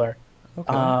particular.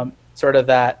 Okay. Sort of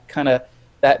that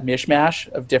mishmash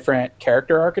of different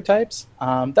character archetypes.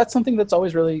 That's something that's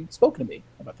always really spoken to me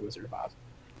about the Wizard of Oz.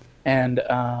 And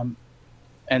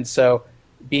so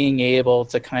being able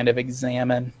to kind of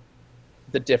examine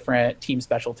the different team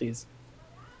specialties,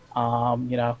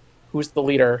 who's the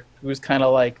leader, who's kind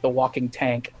of like the walking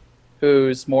tank,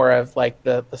 who's more of like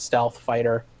the stealth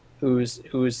fighter, who's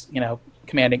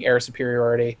commanding air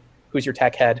superiority, who's your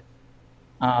tech head.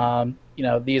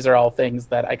 These are all things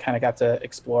that I kind of got to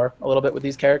explore a little bit with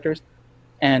these characters.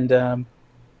 And and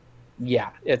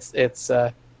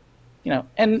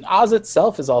Oz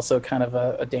itself is also kind of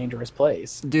a dangerous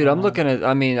place. Dude, I'm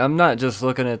not just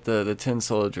looking at the Tin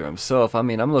Soldier himself. I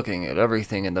mean, I'm looking at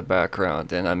everything in the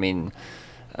background. And I mean,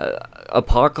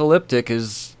 apocalyptic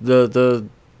is the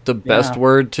best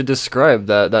word to describe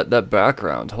that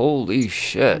background. Holy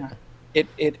shit.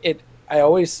 Yeah. I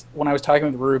always, when I was talking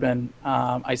with Ruben,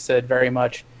 I said very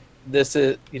much, this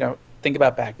is, think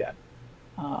about Baghdad.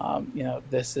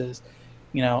 This is,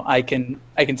 I can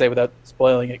say without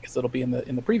spoiling it because it'll be in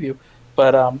the preview,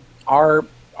 but our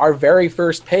very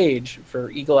first page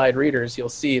for eagle-eyed readers, you'll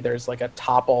see there's like a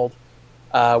toppled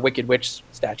Wicked Witch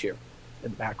statue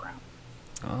in the background.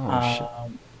 Oh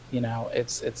shit.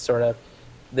 It's sort of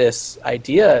this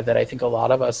idea that I think a lot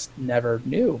of us never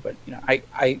knew, but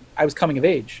I was coming of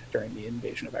age during the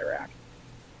invasion of Iraq,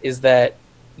 is that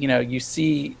you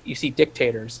see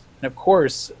dictators, and of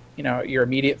course your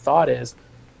immediate thought is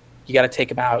you got to take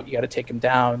them out, you got to take them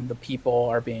down, the people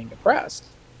are being oppressed,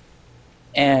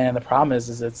 and the problem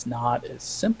is it's not as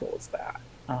simple as that.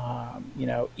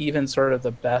 Even sort of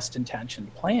the best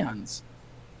intentioned plans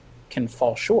can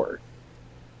fall short.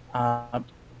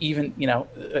 Even if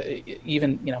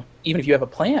you have a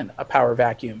plan, a power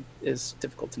vacuum is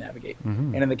difficult to navigate.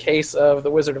 Mm-hmm. And in the case of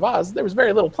the Wizard of Oz, there was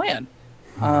very little plan.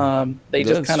 They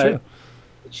just kind of,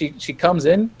 she comes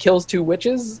in, kills 2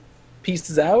 witches,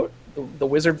 pieces out. The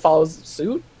wizard follows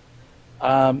suit.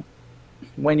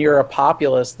 When you're a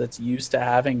populace that's used to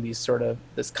having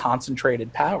this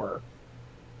concentrated power,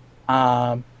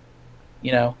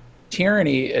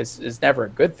 tyranny is never a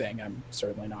good thing. I'm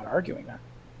certainly not arguing that,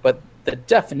 but the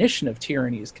definition of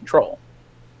tyranny is control.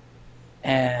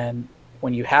 And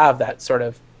when you have that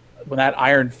when that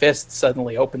iron fist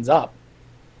suddenly opens up,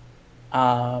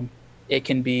 it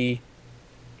can be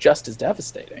just as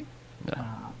devastating. Yeah.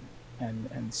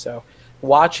 And so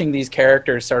watching these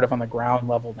characters sort of on the ground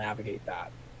level navigate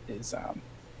that is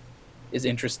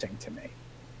interesting to me.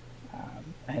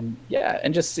 And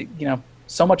just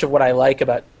so much of what I like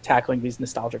about tackling these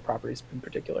nostalgic properties in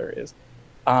particular is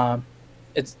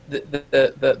it's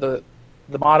the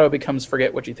motto becomes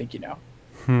forget what you think you know.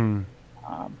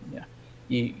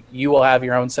 You will have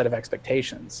your own set of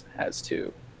expectations as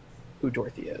to who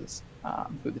Dorothy is,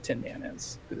 who the Tin Man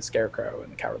is, who the Scarecrow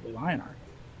and the Cowardly Lion are.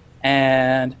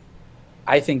 And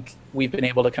I think we've been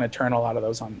able to kind of turn a lot of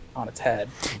those on its head.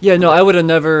 Yeah, no, I would have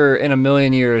never in a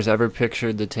million years ever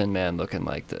pictured the Tin Man looking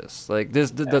like this. Like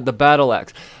this, the battle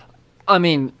axe. I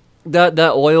mean, that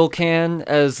oil can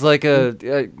as like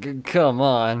come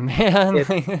on,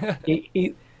 man.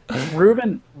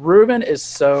 Ruben is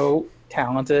so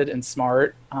talented and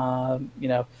smart.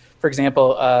 For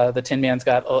example, the Tin Man's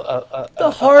got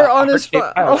the heart on his face.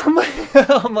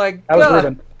 Oh my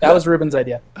god. That was Ruben's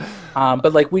idea.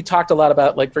 But like we talked a lot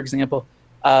about, like, for example,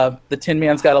 the Tin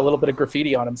Man's got a little bit of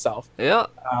graffiti on himself. Yeah.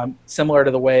 Similar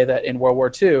to the way that in World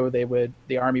War II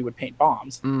the army would paint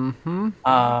bombs. Mm-hmm.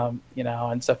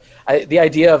 And so the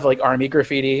idea of like army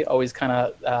graffiti always kind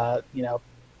of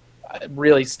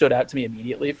really stood out to me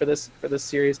immediately for this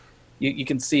series. You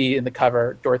can see in the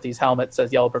cover Dorothy's helmet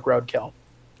says Yellow Brick Road Kill.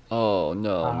 Oh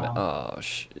no!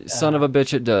 Son of a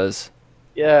bitch! It does.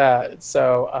 Yeah.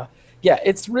 So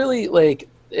it's really like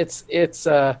it's there's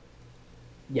a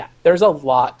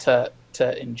lot to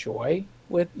enjoy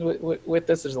with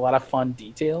this. There's a lot of fun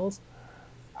details.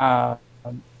 Um,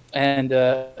 and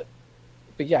but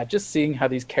yeah, just seeing how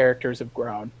these characters have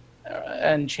grown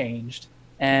and changed,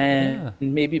 and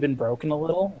maybe been broken a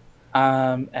little,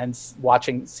 and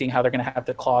seeing how they're going to have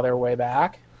to claw their way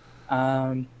back.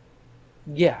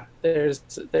 Yeah, there's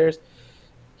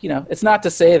it's not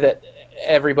to say that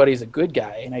everybody's a good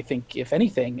guy, and I think if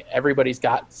anything, everybody's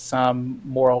got some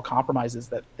moral compromises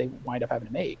that they wind up having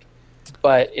to make.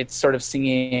 But it's sort of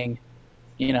seeing,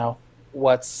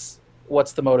 what's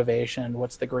the motivation,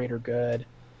 what's the greater good,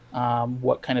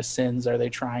 what kind of sins are they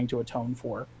trying to atone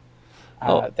for,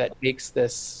 that makes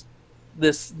this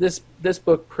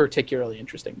book particularly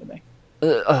interesting to me.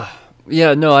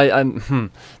 Yeah, no,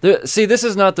 see, this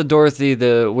is not the Dorothy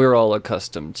that we're all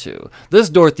accustomed to. This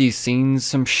Dorothy's seen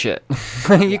some shit.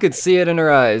 You could see it in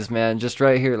her eyes, man, just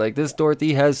right here. Like, this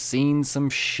Dorothy has seen some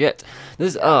shit.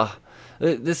 This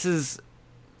is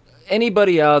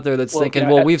anybody out there that's thinking,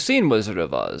 well, we've seen Wizard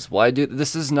of Oz.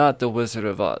 This is not the Wizard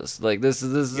of Oz. Like, this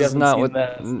is not what.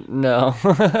 No.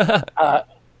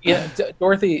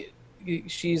 Dorothy,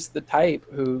 she's the type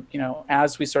who,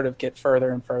 as we sort of get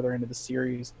further and further into the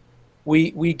series,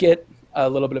 we get a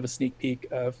little bit of a sneak peek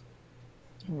of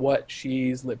what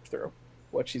she's lived through,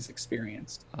 what she's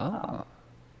experienced.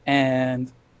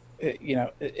 And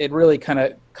it really kind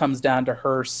of comes down to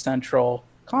her central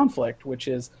conflict, which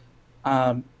is,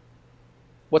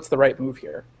 what's the right move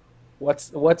here? What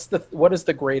is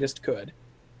the greatest good?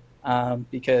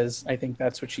 Because I think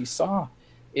that's what she saw.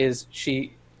 Is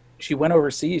she went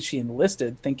overseas, she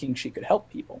enlisted thinking she could help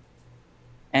people,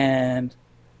 and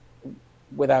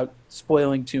without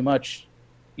spoiling too much,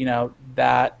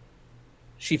 that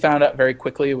she found out very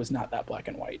quickly it was not that black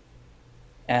and white,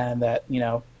 and that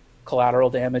collateral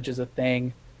damage is a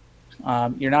thing.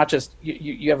 You're not just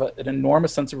you have an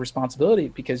enormous sense of responsibility,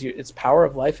 because it's power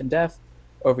of life and death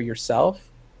over yourself,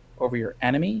 over your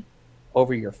enemy,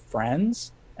 over your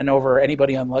friends, and over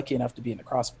anybody unlucky enough to be in the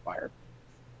crossfire.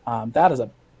 That is a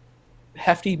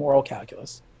hefty moral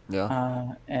calculus.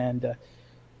 Yeah. And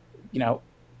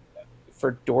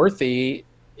for Dorothy,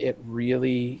 it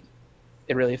really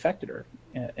affected her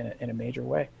in a major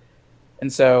way.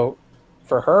 And so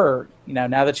for her,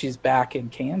 now that she's back in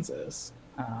Kansas,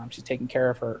 she's taking care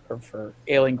of her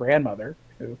ailing grandmother,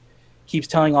 who keeps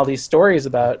telling all these stories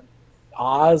about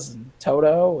Oz and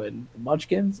Toto and the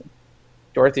Munchkins. And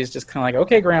Dorothy's just kind of like,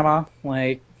 okay, Grandma,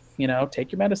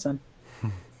 take your medicine.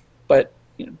 But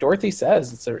Dorothy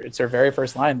says it's her very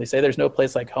first line. They say there's no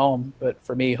place like home, but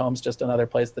for me, home's just another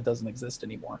place that doesn't exist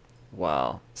anymore.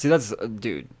 Wow. See, that's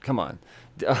dude. Come on.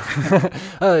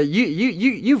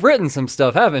 You've written some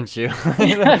stuff, haven't you?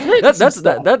 That's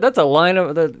a line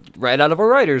right out of a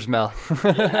writer's mouth.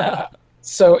 Yeah.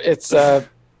 So it's but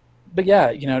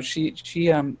yeah, she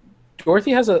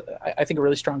Dorothy has I think a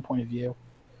really strong point of view.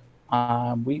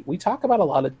 We talk about a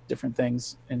lot of different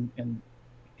things and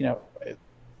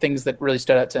things that really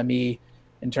stood out to me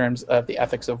in terms of the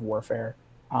ethics of warfare.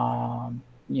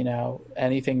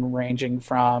 Anything ranging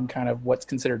from kind of what's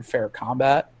considered fair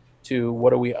combat to what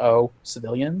do we owe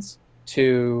civilians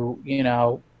to,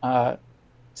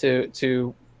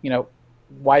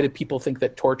 why do people think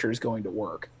that torture is going to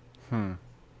work? For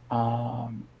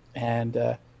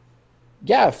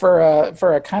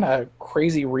a kind of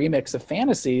crazy remix of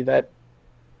fantasy that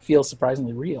feels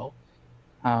surprisingly real.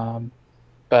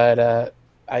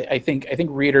 I think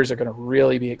readers are going to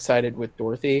really be excited with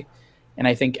Dorothy, and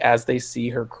I think as they see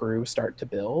her crew start to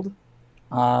build,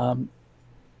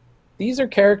 these are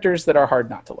characters that are hard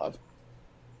not to love.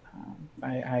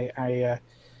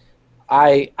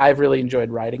 I've really enjoyed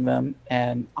writing them,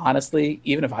 and honestly,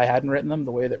 even if I hadn't written them,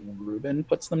 the way that Ruben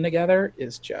puts them together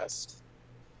is just,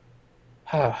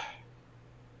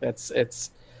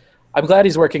 it's. I'm glad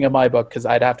he's working on my book, because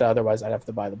otherwise I'd have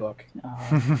to buy the book.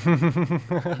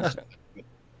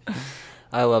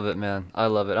 I love it, man. I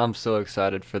love it. I'm so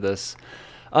excited for this.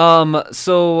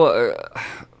 So,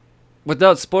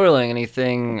 without spoiling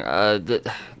anything, did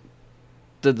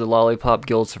the Lollipop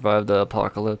Guild survive the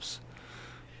apocalypse?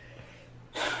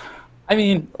 I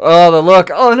mean, oh, the look!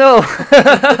 Oh no!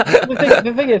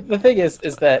 the thing is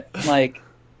that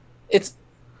it's.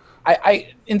 I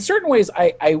in certain ways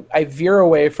I veer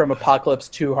away from apocalypse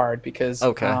too hard, because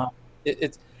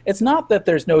it's not that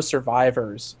there's no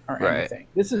survivors or anything.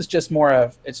 This is just more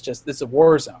of this is a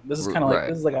war zone. This is kind of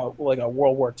this is like a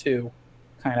World War II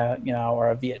kind of or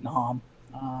a Vietnam,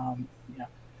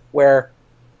 where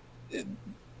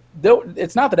though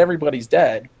it's not that everybody's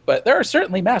dead, but there are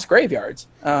certainly mass graveyards.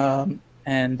 So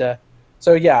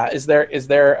yeah, is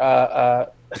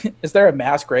there is there a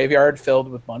mass graveyard filled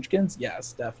with Munchkins?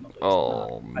 Yes, definitely.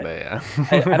 Oh man.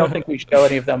 I don't think we show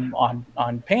any of them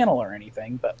on panel or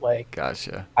anything, but like,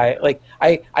 Gotcha. I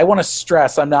want to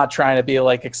stress, I'm not trying to be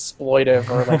like exploitive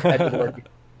or like edgelord.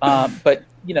 But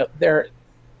you know, there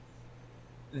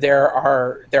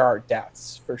are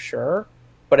deaths for sure,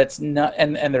 but it's not,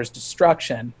 and there's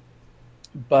destruction,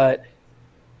 but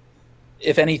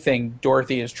if anything,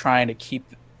 Dorothy is trying to keep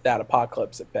that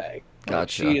apocalypse at bay.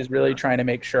 Gotcha. She is really trying to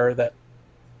make sure that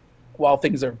while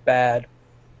things are bad,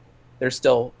 there's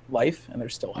still life and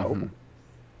there's still hope.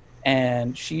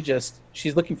 And she's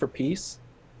looking for peace,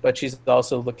 but she's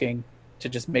also looking to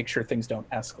just make sure things don't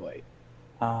escalate.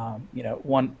 You know,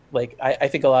 I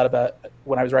think a lot about,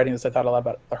 when I was writing this, I thought a lot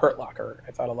about The Hurt Locker.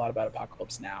 I thought a lot about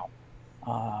Apocalypse Now,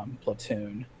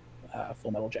 Platoon,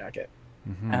 Full Metal Jacket.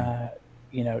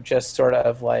 You know, just sort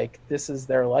of like, this is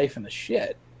their life in the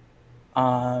shit.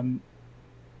 And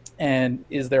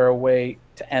is there a way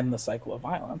to end the cycle of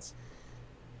violence?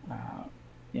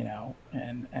 You know,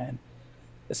 and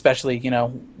especially, you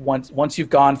know, once you've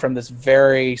gone from this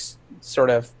very sort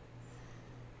of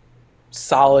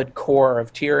solid core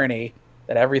of tyranny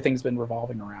that everything's been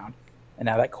revolving around, and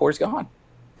now that core's gone.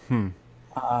 You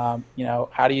know,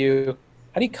 how do you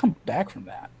come back from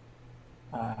that?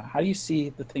 How do you see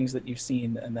the things that you've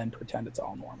seen and then pretend it's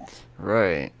all normal?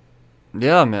 Right.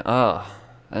 Yeah, man.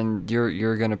 And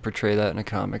you're gonna portray that in a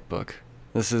comic book.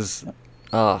 This is,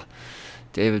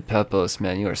 David Pepose,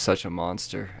 man, you are such a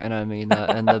monster, and I mean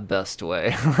that in the best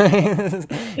way.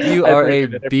 You are a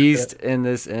beast in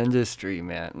this industry,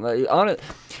 man. Like,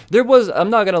 I'm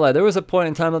not gonna lie, there was a point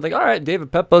in time I was like, all right,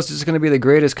 David Pepose is gonna be the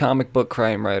greatest comic book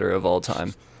crime writer of all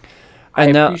time.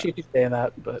 And I appreciate you saying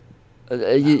that, but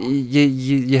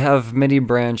you have many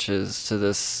branches to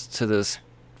this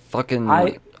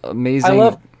fucking amazing. I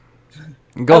love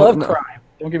crime.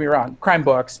 Don't get me wrong. Crime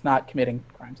books, not committing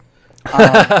crimes.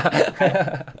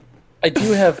 I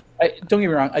do have. Don't get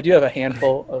me wrong. I do have a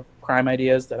handful of crime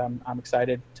ideas that I'm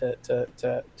excited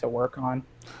to work on.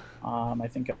 I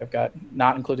think I've got,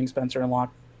 not including Spencer and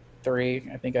Locke 3.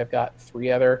 I think I've got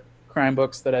 3 other crime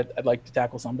books that I'd like to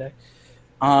tackle someday.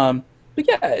 But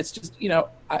yeah, it's just, you know,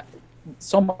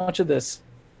 so much of this,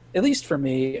 at least for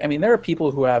me, I mean, there are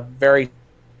people who have very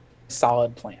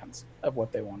solid plans of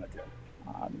what they want to do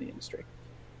in the industry.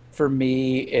 For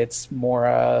me, it's more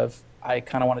of, I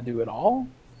kind of want to do it all.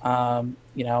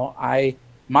 You know,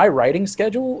 my writing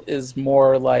schedule is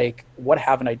more like, what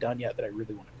haven't I done yet that I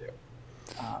really want to do?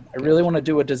 I really want to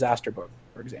do a disaster book,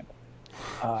 for example.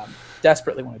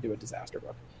 Desperately want to do a disaster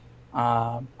book.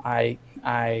 I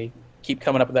keep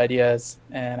coming up with ideas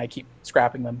and I keep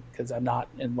scrapping them because I'm not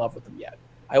in love with them yet.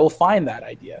 I will find that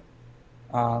idea,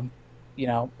 you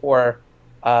know, or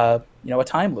you know, a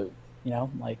time loop, you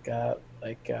know, like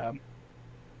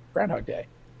Groundhog Day.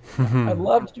 I'd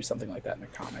love to do something like that in a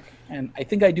comic, and I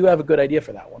think I do have a good idea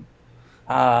for that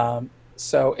one.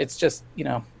 So it's just, you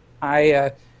know,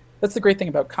 that's the great thing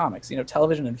about comics. You know,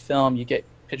 television and film, you get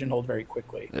pigeonholed very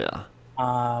quickly. Yeah.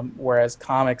 Whereas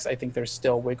comics, I think there's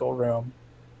still wiggle room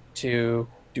to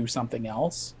do something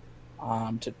else,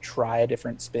 to try a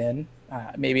different spin.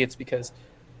 Maybe it's because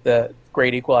the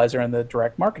great equalizer in the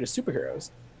direct market is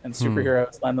superheroes, and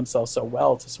superheroes lend themselves so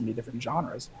well to so many different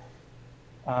genres.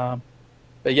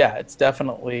 But yeah, it's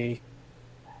definitely,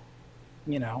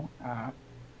 you know,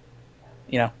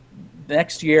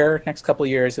 next couple of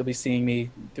years, you'll be seeing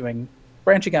me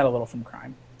branching out a little from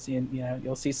crime. Seeing, you know,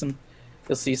 you'll see some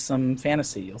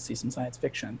fantasy, you'll see some science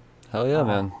fiction. Hell yeah,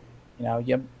 man. You know,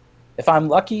 if I'm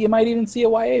lucky, you might even see a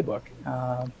YA book.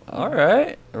 All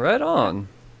right, right on.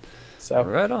 So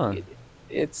right on.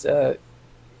 It's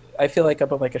I feel like I'm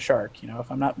like a shark. You know,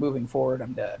 if I'm not moving forward,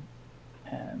 I'm dead.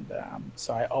 And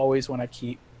so I always want to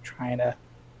keep trying to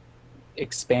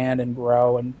expand and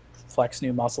grow and flex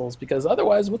new muscles, because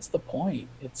otherwise, what's the point?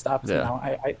 It stops. Yeah.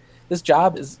 You know, this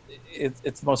job it's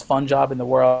the most fun job in the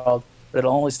world, but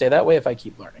it'll only stay that way if I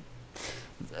keep learning.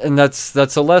 And that's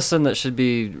a lesson that should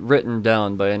be written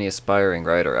down by any aspiring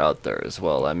writer out there as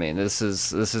well. I mean, this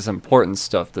is important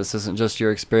stuff. This isn't just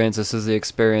your experience. This is the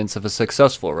experience of a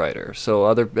successful writer.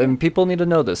 So people need to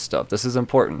know this stuff. This is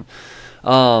important.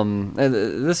 And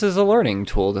this is a learning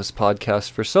tool, this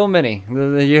podcast, for so many.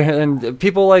 And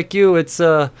people like you, it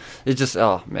just,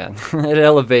 oh man, it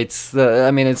elevates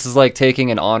it's like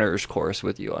taking an honors course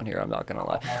with you on here. I'm not gonna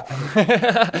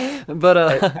lie.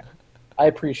 But I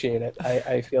appreciate it.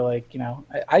 I feel like, you know,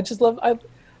 I just love, I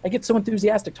get so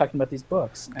enthusiastic talking about these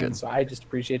books. And so I just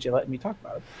appreciate you letting me talk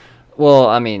about it. Well,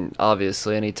 I mean,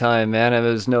 obviously, anytime, man. There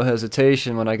was no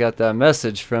hesitation when I got that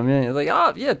message from you. Like,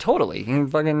 oh, yeah, totally. You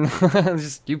fucking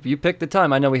just you picked the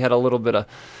time. I know we had a little bit of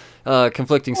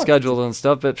conflicting schedules and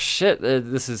stuff, but shit,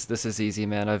 this is easy,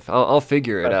 man. I'll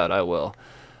figure it out. I will.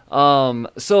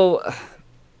 So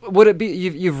would it be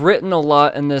you've written a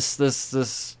lot in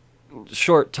this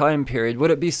short time period?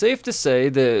 Would it be safe to say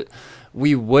that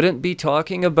we wouldn't be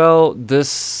talking about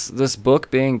this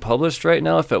book being published right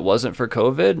now if it wasn't for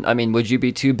COVID? I mean, would you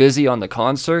be too busy on the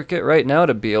con circuit right now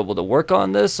to be able to work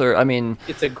on this? Or, I mean...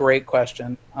 It's a great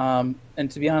question. And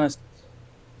to be honest,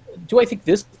 do I think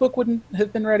this book wouldn't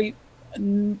have been ready?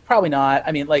 Probably not.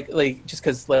 I mean, like just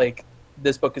because, like,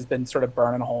 this book has been sort of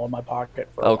burning a hole in my pocket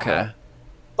for a while.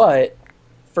 But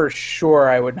for sure,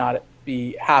 I would not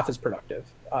be half as productive.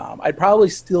 I'd probably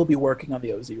still be working on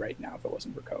the OZ right now if it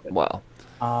wasn't for COVID. Wow.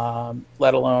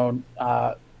 Let alone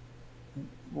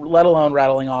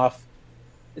rattling off.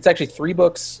 It's actually 3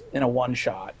 books in a one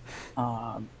shot.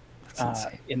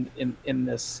 In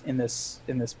this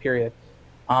period.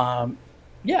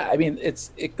 Yeah, I mean,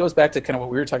 it goes back to kind of what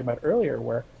we were talking about earlier,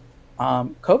 where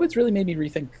COVID's really made me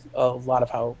rethink a lot of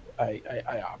how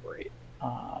I operate.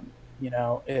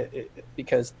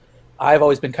 Because I've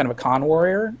always been kind of a con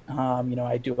warrior.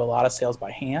 I do a lot of sales by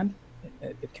hand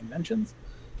at conventions.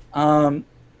 And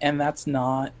that's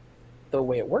not the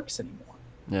way it works anymore.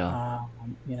 Yeah.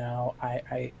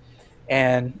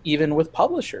 And even with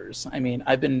publishers, I mean,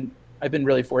 I've been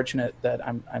really fortunate that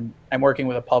I'm working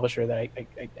with a publisher that I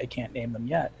can't name them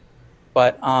yet,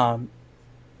 but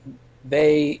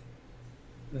they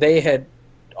had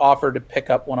offered to pick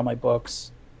up one of my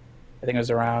books. I think it was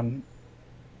around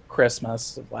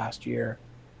Christmas of last year,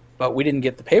 but we didn't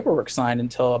get the paperwork signed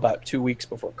until about 2 weeks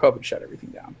before COVID shut everything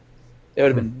down. It would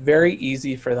have been very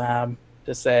easy for them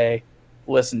to say,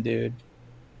 listen, dude,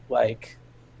 plans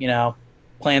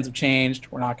have changed.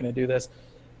 We're not going to do this.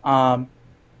 No,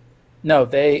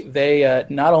 they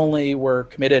not only were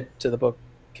committed to the book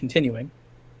continuing,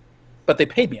 but they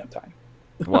paid me on time.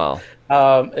 Wow.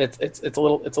 It's a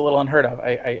little unheard of.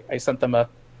 I sent them a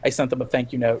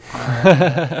thank you note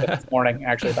this morning,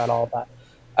 actually, about all of that.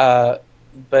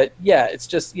 But yeah, it's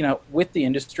just, with the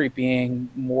industry being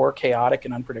more chaotic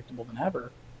and unpredictable than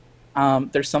ever,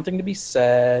 there's something to be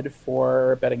said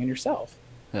for betting on yourself.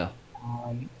 Yeah.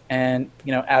 And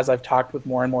as I've talked with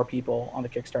more and more people on the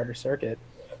Kickstarter circuit,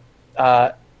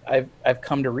 I've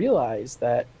come to realize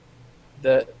that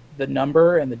the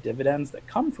number and the dividends that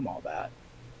come from all that,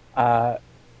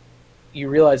 you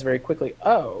realize very quickly,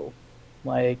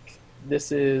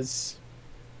 this is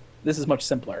much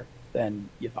simpler than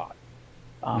you thought.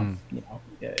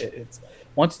 It's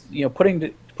once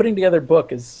putting together a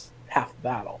book is half the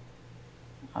battle,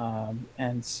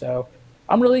 and so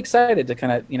I'm really excited to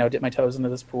kind of dip my toes into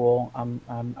this pool.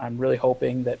 I'm really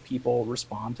hoping that people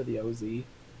respond to the OZ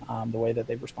the way that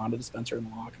they've responded to Spencer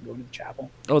and Locke and going to the chapel.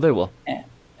 Oh, they will.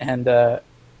 And I'd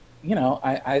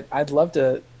love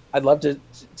to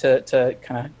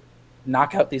kind of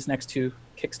knock out these next 2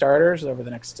 Kickstarters over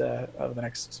the next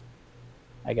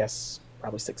I guess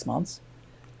probably 6 months,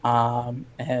 and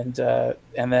then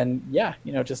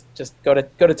just go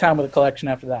to town with a collection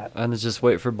after that, and just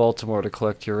wait for Baltimore to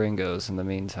collect your Ringos in the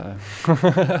meantime.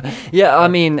 Yeah, I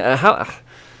mean, how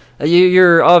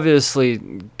you're obviously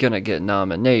gonna get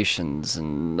nominations,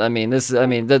 and I mean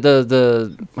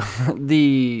the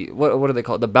what do they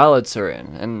call it? The ballots are in,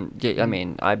 and I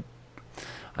mean I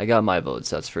got my votes,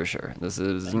 that's for sure. This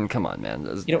is, come on, man.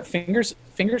 Fingers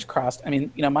crossed. I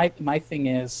mean, my thing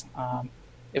is,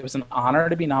 it was an honor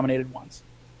to be nominated once,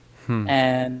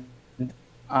 and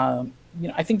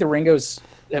I think the Ringos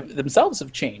themselves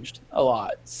have changed a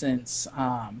lot since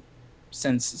our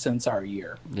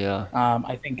year. Yeah.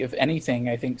 I think if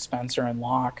anything, Spencer and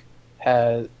Locke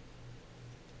has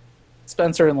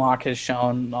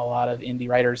shown a lot of indie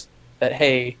writers that,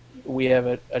 hey, we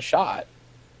have a shot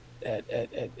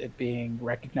at being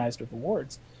recognized with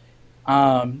awards.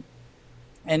 And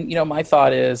my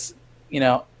thought is,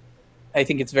 I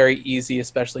think it's very easy,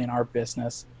 especially in our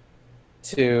business,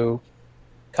 to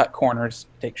cut corners,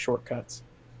 take shortcuts,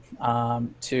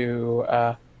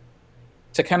 to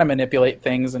kind of manipulate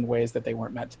things in ways that they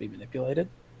weren't meant to be manipulated.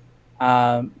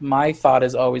 My thought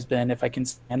has always been, if I can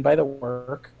stand by the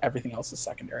work, everything else is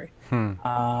secondary.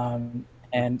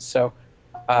 And so,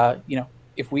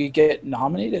 if we get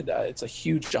nominated, it's a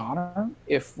huge honor.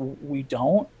 If we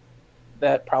don't,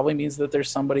 that probably means that there's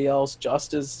somebody else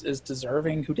just as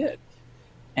deserving who did.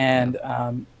 And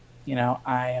I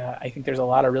think there's a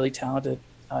lot of really talented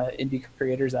indie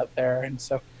creators out there, and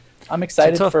so I'm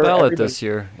excited. It's a tough for ballot everybody. this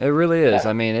year. It really is. Yeah.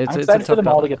 I mean, it's excited a tough for them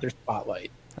all ballot to get their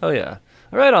spotlight. Oh yeah.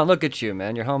 Right on. Look at you,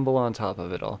 man. You're humble on top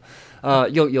of it all.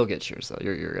 You'll get yours though.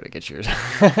 You're gonna get yours.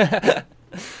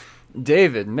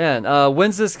 David, man,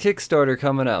 when's this Kickstarter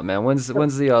coming out, man? When's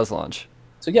the Oz launch?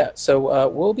 So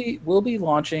we'll be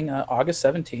launching August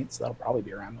 17th. So that'll probably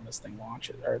be around when this thing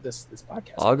launches, or this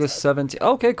podcast. August 17th.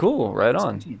 Okay, cool. Right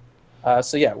on.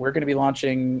 We're going to be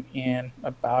launching in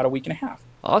about a week and a half.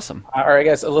 Awesome. Or I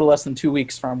guess a little less than 2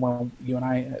 weeks from when you and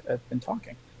I have been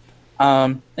talking.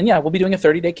 We'll be doing a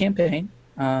 30-day campaign.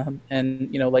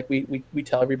 Like we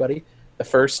tell everybody, the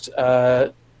first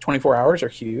 24 hours are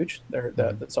huge.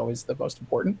 That's always the most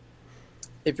important.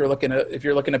 If you're looking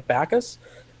to back us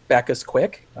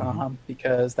quick,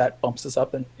 because that bumps us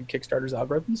up in Kickstarter's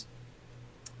algorithms.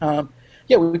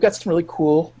 We've got some really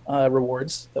cool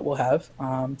rewards that we'll have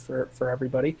for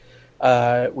everybody.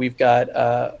 We've got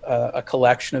a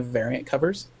collection of variant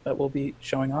covers that we'll be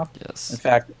showing off. Yes. In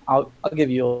fact, I'll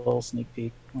give you a little sneak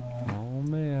peek. Oh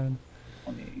man.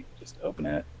 Let me just open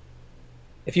it.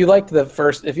 If you like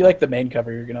the main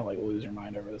cover, you're gonna lose your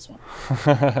mind over this one.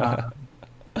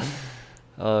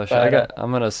 Oh shit!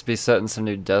 I'm gonna be setting some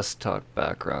new desktop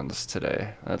backgrounds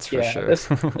today. That's for sure.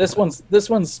 this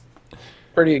one's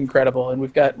pretty incredible, and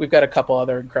we've got a couple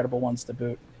other incredible ones to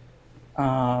boot.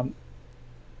 That'll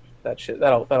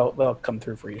come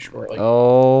through for you shortly.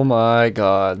 Oh my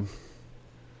god!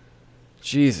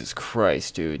 Jesus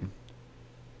Christ, dude!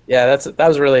 Yeah, that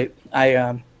was really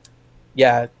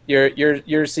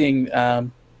you're seeing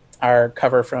our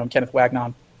cover from Kenneth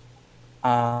Wagnon.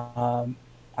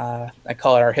 I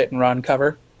call it our hit and run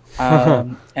cover.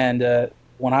 And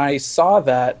when I saw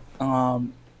that,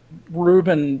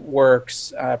 Ruben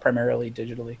works primarily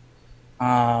digitally.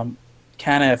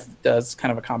 Kenneth does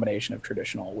kind of a combination of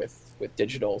traditional with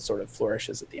digital sort of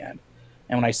flourishes at the end.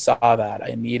 And when I saw that, I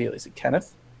immediately said,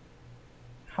 Kenneth,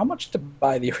 how much to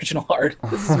buy the original art?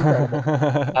 This is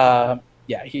incredible.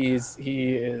 He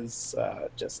is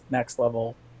just next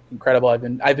level incredible.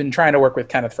 I've been trying to work with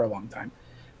Kenneth for a long time.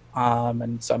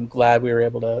 And so I'm glad we were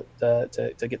able to get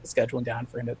the scheduling down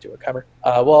for him to do a cover.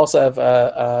 We'll also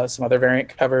have some other variant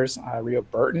covers. Rio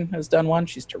Burton has done one.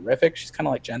 She's terrific. She's kind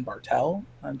of like Jen Bartel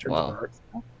in terms of her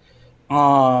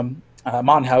art.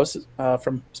 Mon House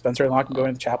from Spencer and Locke and Going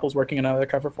to the Chapel is working another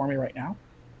cover for me right now.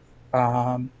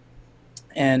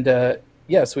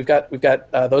 So we've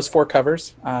got those 4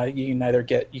 covers.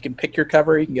 You can pick your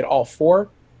cover. You can get all 4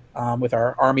 with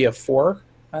our Army of 4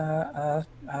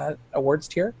 awards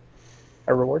tier,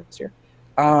 or rewards tier.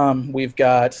 We've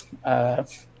got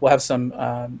we'll have some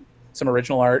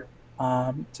original art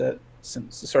to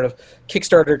some sort of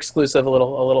Kickstarter exclusive, a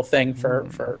little thing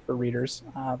for readers.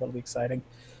 That'll be exciting.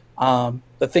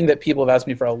 The thing that people have asked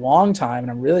me for a long time,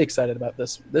 and I'm really excited about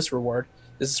this reward.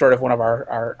 This is sort of one of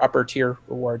our upper tier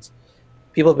rewards.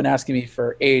 People have been asking me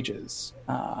for ages,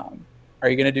 are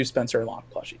you going to do Spencer and Locke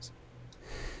plushies?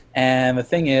 And the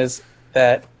thing is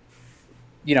that,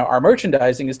 our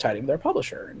merchandising is tied in with our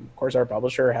publisher. And of course, our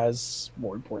publisher has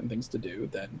more important things to do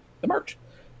than the merch.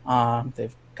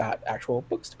 They've got actual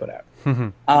books to put out.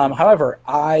 However,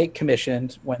 I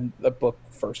commissioned, when the book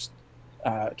first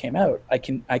came out, I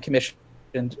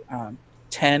commissioned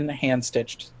 10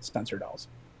 hand-stitched Spencer dolls.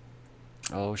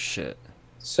 Oh, shit.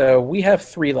 So we have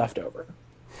 3 left over.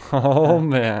 Oh,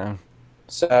 man.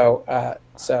 So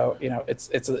it's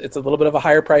a little bit of a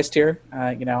higher price tier.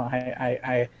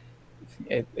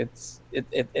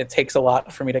 It takes a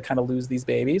lot for me to kind of lose these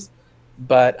babies,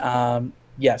 but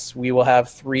yes, we will have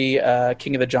 3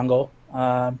 King of the Jungle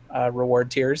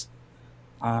reward tiers,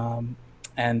 and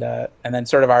then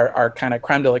sort of our kind of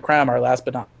creme de la creme, our last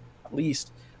but not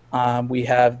least, we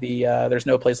have the There's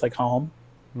No Place Like Home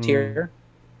tier.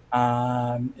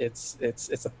 It's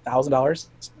 $1,000.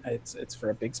 It's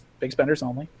for big spenders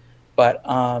only. But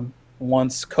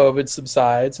once COVID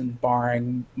subsides and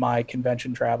barring my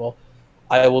convention travel,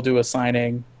 I will do a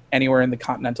signing anywhere in the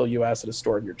continental U.S. at a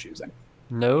store of your choosing.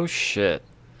 No shit.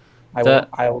 I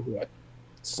will do it.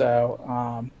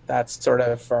 So that's sort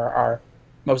of for our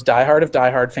most diehard of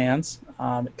diehard fans.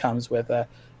 It comes with a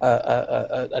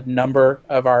number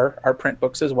of our print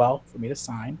books as well for me to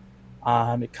sign.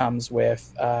 It comes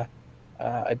with,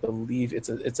 I believe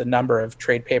it's a number of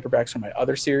trade paperbacks from my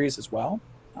other series as well.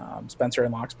 Spencer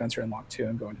and Locke 2,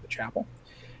 and Going to the Chapel.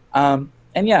 And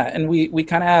we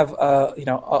kind of have,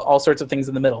 all sorts of things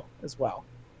in the middle as well.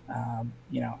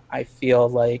 I feel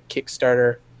like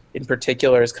Kickstarter in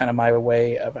particular is kind of my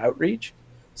way of outreach.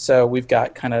 So we've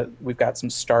got some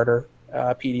starter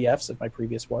PDFs of my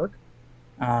previous work,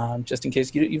 just in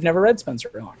case you've never read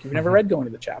Spencer and Locke, you've never read Going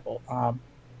to the Chapel.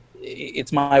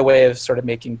 It's my way of sort of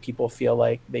making people feel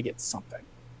like they get something.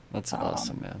 That's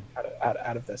awesome, man.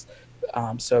 Out of this.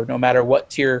 So no matter what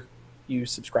tier you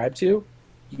subscribe to,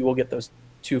 you will get those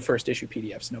 2 first issue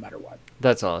PDFs no matter what.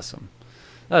 That's awesome.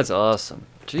 That's awesome.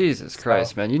 Jesus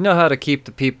Christ, man. You know how to keep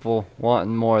the people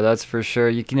wanting more, that's for sure.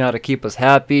 You know how to keep us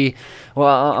happy.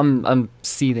 Well, I'm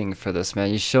seething for this,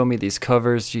 man. You show me these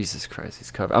covers. Jesus Christ,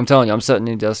 these covers. I'm telling you, I'm setting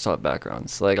new desktop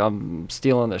backgrounds. Like, I'm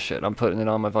stealing this shit. I'm putting it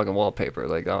on my fucking wallpaper.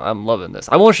 Like, I'm loving this.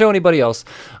 I won't show anybody else.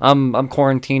 I'm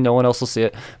quarantined. No one else will see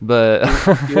it. But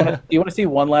you want to see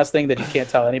one last thing that you can't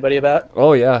tell anybody about?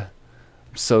 Oh, yeah.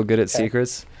 I'm so good at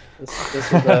secrets.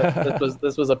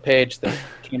 This was a page that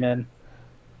came in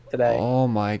today. Oh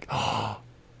my god.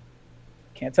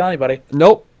 Can't tell anybody.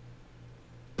 Nope.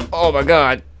 Oh my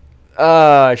god.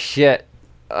 Shit.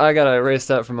 I gotta erase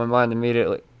that from my mind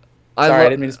immediately. Sorry, I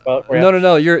didn't mean to spell it for you.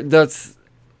 No, that's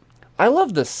I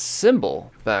love the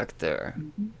symbol back there.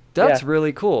 That's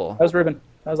really cool. That was Ruben.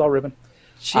 That was all Ruben.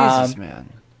 Jesus, man.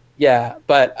 Yeah,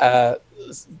 but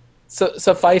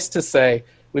suffice to say,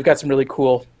 we've got some really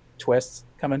cool twists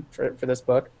coming for this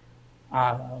book.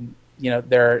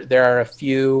 There are a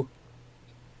few.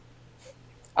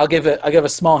 I'll give a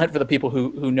small hint for the people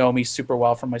who know me super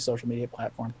well from my social media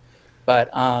platform,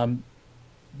 but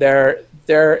there's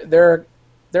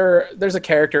a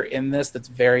character in this that's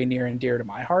very near and dear to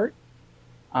my heart,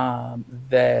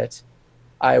 that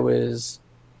I was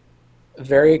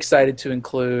very excited to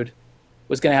include.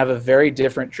 Was going to have a very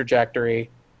different trajectory,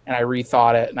 and I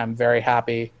rethought it, and I'm very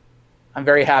happy. I'm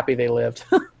very happy they lived.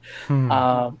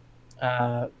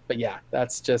 But yeah,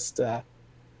 that's just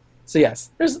so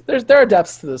yes, there are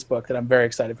depths to this book that I'm very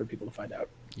excited for people to find out.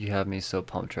 You have me so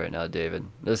pumped right now, David.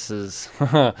 This is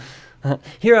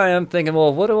here I am thinking,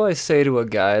 well, what do I say to a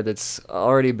guy that's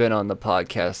already been on the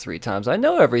podcast 3 times? I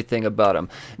know everything about him.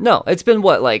 No, it's been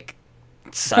what, like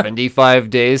 75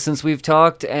 days since we've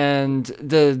talked, and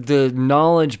the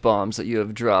knowledge bombs that you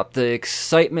have dropped, the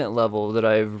excitement level that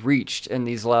I've reached in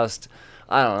these last,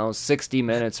 I don't know, 60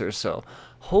 minutes or so.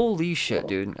 Holy shit,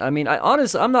 dude. I mean,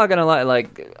 I'm not gonna lie,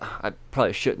 like, I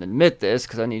probably shouldn't admit this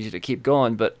because I need you to keep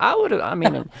going, but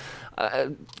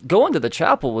going to the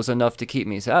chapel was enough to keep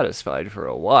me satisfied for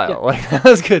a while. Yeah. Like, that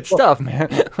was good stuff, man.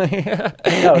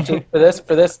 No,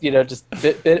 for this, just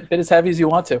bit as heavy as you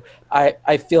want to.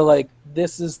 I feel like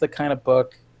this is the kind of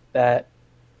book that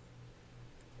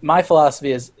my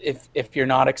philosophy is: if you're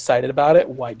not excited about it,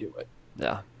 why do it?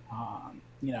 Yeah.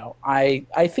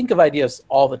 I think of ideas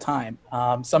all the time.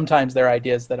 Sometimes they're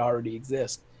ideas that already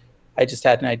exist. I just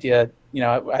had an idea.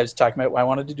 I was talking about what I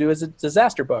wanted to do as a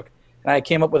disaster book. And I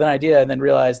came up with an idea and then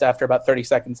realized after about 30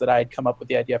 seconds that I had come up with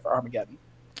the idea for Armageddon.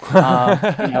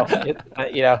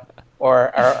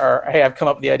 Or hey, I've come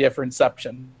up with the idea for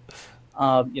Inception.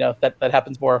 That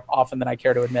happens more often than I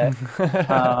care to admit.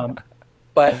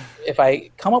 But if I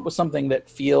come up with something that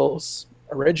feels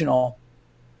original,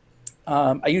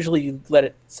 I usually let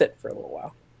it sit for a little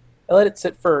while. I let it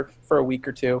sit for a week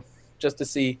or two just to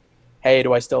see, hey,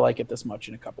 do I still like it this much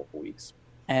in a couple of weeks?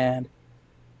 And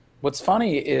what's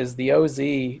funny is the OZ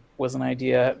was an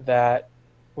idea that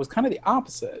was kind of the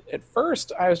opposite. At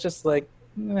first, I was just like,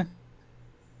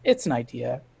 it's an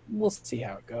idea. We'll see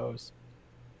how it goes.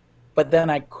 But then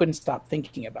I couldn't stop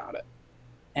thinking about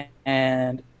it.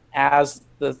 And as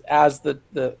the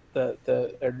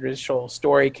initial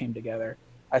story came together,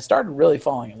 I started really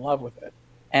falling in love with it.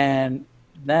 And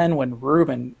then when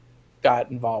Ruben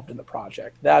got involved in the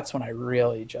project, that's when I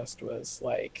really just was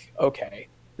like, okay,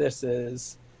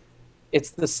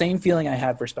 it's the same feeling I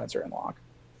had for Spencer and Locke,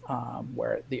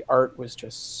 where the art was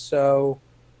just so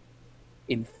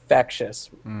infectious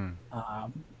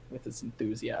with its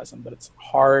enthusiasm, but it's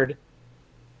hard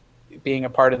being a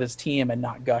part of this team and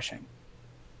not gushing.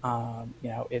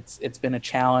 It's been a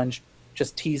challenge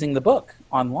just teasing the book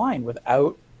online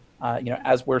without,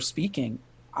 as we're speaking,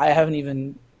 I haven't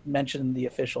even mentioned the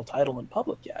official title in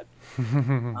public yet.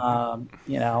 And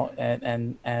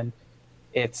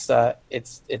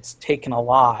it's taken a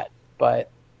lot, but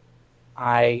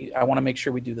I want to make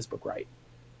sure we do this book right.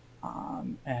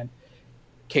 And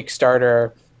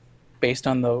Kickstarter, based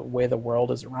on the way the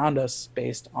world is around us,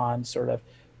 based on sort of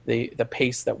the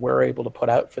pace that we're able to put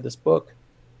out for this book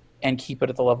and keep it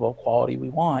at the level of quality we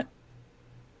want,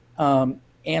 and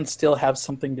still have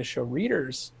something to show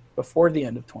readers before the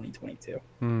end of 2022.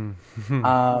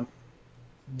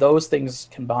 Those things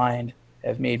combined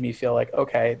have made me feel like,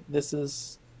 okay, this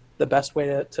is the best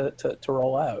way to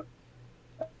roll out.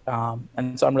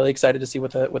 And so I'm really excited to see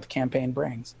what the campaign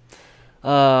brings.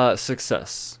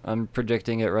 Success. I'm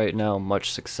predicting it right now.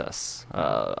 Much success.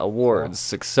 Awards,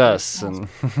 success, and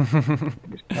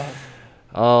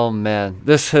Oh man,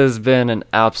 this has been an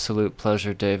absolute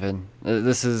pleasure, David.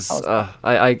 This is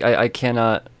I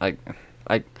cannot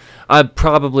I'm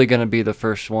probably gonna be the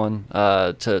first one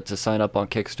to sign up on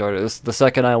Kickstarter. This the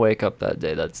second I wake up that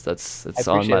day. It's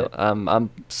on my. I'm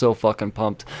so fucking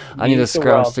pumped. I need to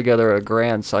scrounge together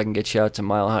 $1,000 so I can get you out to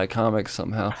Mile High Comics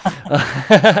somehow.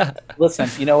 Listen,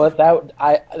 you know what?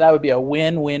 That would be a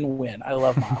win-win-win. I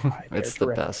love Mile High. It's the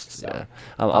best. So,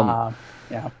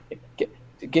 yeah.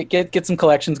 Get some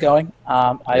collections going.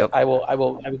 Yep. I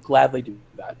will gladly do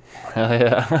that.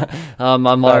 Yeah. I'm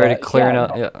already clearing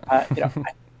out. Yeah.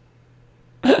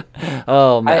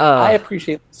 Oh man. I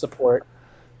appreciate the support.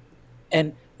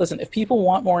 And listen, if people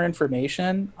want more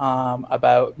information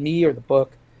about me or the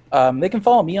book, they can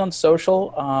follow me on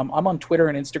social. I'm on Twitter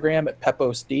and Instagram at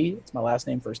PepposD. It's my last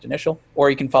name, first initial. Or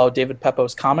you can follow David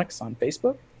Pepos Comics on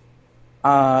Facebook.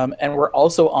 And we're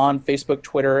also on Facebook,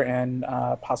 Twitter, and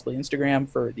possibly Instagram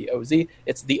for the OZ.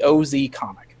 It's the OZ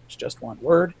Comic. It's just one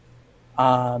word.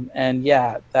 And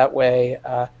yeah, that way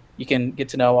you can get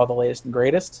to know all the latest and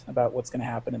greatest about what's going to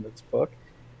happen in this book.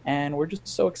 And we're just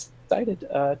so excited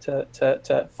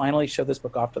to finally show this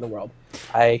book off to the world.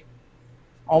 I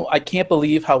can't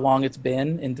believe how long it's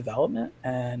been in development,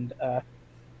 and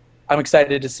I'm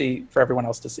excited for everyone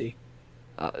else to see.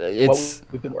 What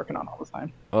we've been working on all the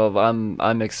time. Well,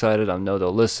 I'm excited. I know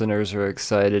the listeners are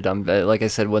excited. I'm like I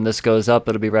said, when this goes up,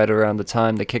 it'll be right around the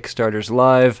time the Kickstarter's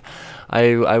live.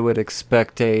 I would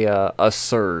expect a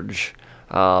surge.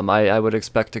 I would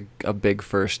expect a big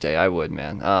first day. I would,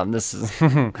 man. This is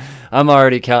I'm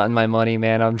already counting my money,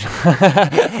 man.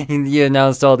 You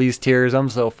announced all these tiers. I'm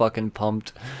so fucking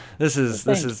pumped. This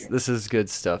is good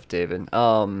stuff, David.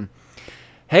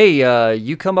 Hey,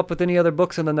 you come up with any other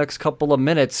books in the next couple of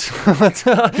minutes? Let's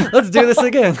do this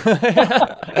again.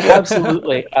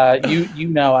 Absolutely. You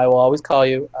know I will always call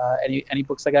you. Any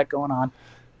books I got going on,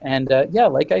 and yeah,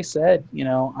 like I said, you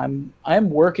know, I'm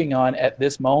working on at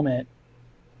this moment.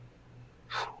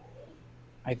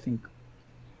 I think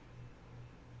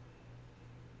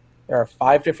there are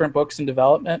 5 different books in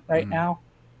development right now,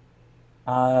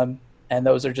 and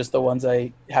those are just the ones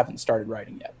I haven't started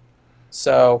writing yet.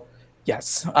 So.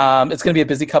 Yes, it's going to be a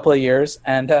busy couple of years,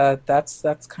 and that's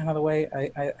kind of the way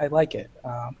I like it.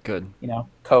 Good. You know,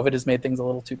 COVID has made things a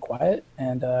little too quiet,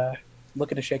 and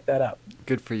looking to shake that up.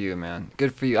 Good for you, man.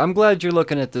 Good for you. I'm glad you're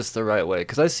looking at this the right way,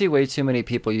 because I see way too many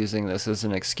people using this as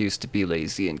an excuse to be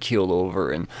lazy and keel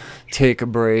over and take a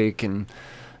break. And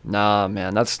nah,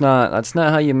 man, that's not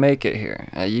how you make it here.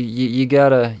 You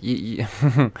gotta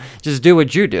just do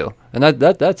what you do, and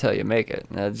that's how you make it.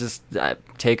 Just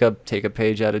take a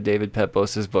page out of David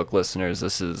Pepos' book, listeners.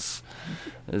 This is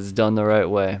done the right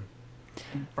way.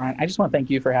 Brian, I just want to thank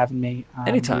you for having me.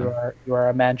 Anytime. You are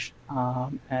a mensch,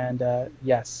 and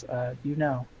yes, you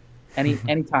know,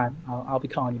 anytime I'll be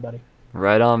calling you, buddy.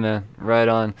 Right on, man. Right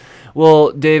on.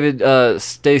 Well, David,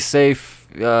 stay safe.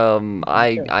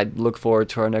 I look forward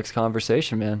to our next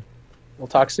conversation, man. We'll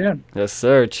talk soon. Yes,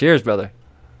 sir. Cheers, brother.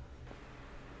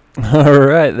 All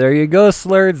right, there you go,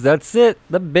 Slurds. That's it.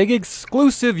 The big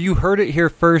exclusive. You heard it here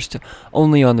first,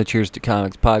 only on the Cheers to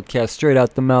Comics podcast, straight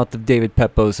out the mouth of David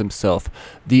Pepos himself.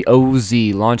 The OZ,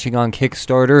 launching on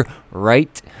Kickstarter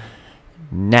right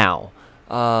now.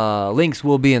 Links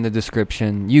will be in the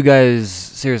description. You guys,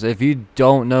 seriously, if you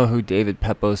don't know who David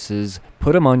Pepos is,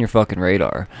 put him on your fucking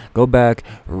radar. Go back,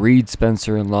 read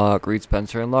Spencer and Locke, read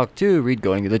Spencer and Locke 2, read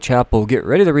Going to the Chapel, get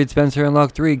ready to read Spencer and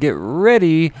Locke 3, get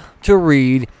ready to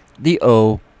read the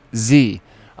OZ.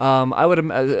 I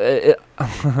would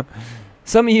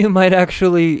some of you might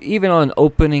actually, even on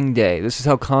opening day, this is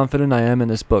how confident I am in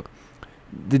this book.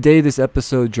 The day this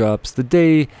episode drops, the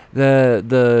day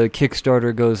the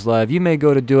Kickstarter goes live, you may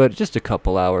go to do it just a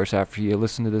couple hours after you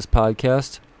listen to this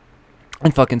podcast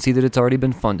and fucking see that it's already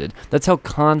been funded. That's how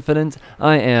confident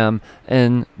I am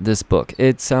in this book.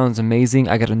 It sounds amazing.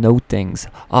 I gotta know things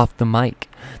off the mic.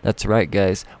 That's right,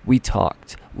 guys. We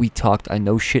talked. I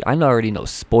know shit. I already know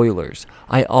spoilers.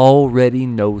 I already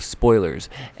know spoilers.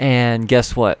 And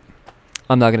guess what?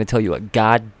 I'm not gonna tell you a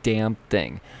goddamn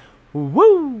thing.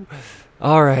 Woo!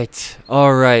 All right.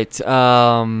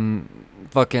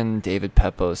 Fucking David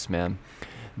Pepos, man.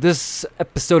 This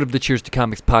episode of the Cheers to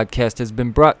Comics podcast has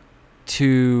been brought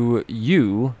to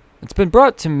you. It's been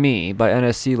brought to me by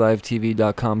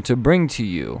nsclivetv.com to bring to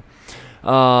you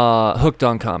Hooked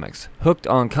on Comics. Hooked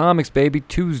on Comics, baby.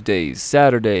 Tuesdays,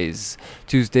 Saturdays.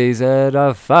 Tuesdays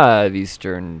at 5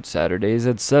 Eastern. Saturdays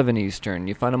at 7 Eastern.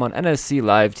 You find them on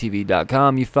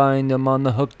nsclivetv.com. You find them on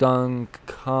the Hooked on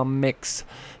Comics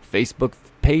Facebook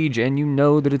page, and you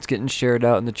know that it's getting shared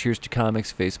out in the Cheers to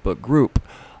Comics Facebook group.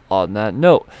 On that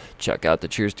note, check out the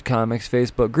Cheers to Comics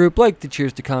Facebook group, like the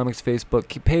Cheers to Comics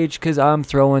Facebook page, because I'm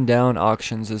throwing down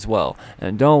auctions as well.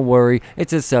 And don't worry,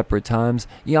 it's at separate times.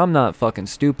 Yeah, I'm not fucking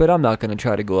stupid. I'm not going to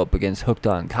try to go up against Hooked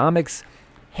on Comics.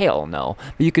 Hell no.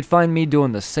 But you could find me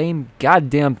doing the same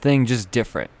goddamn thing, just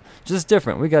different. Just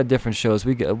different. We got different shows.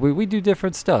 We do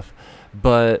different stuff.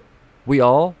 But we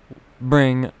all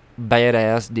bring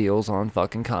badass deals on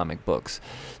fucking comic books.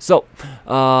 So,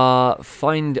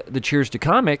 find the Cheers to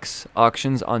Comics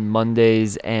auctions on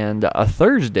Mondays and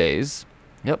Thursdays.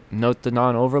 Yep, note the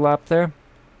non-overlap there.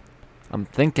 I'm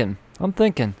thinking. I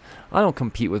don't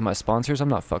compete with my sponsors. I'm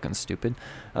not fucking stupid.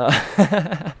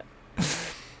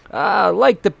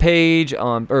 Like the page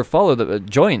on, or follow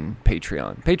join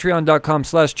Patreon.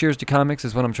 Patreon.com/cheers to comics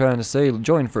is what I'm trying to say.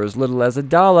 Join for as little as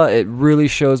 $1. It really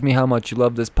shows me how much you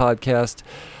love this podcast.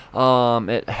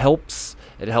 It helps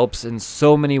in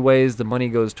so many ways. The money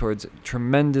goes towards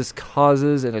tremendous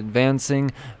causes and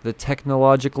advancing the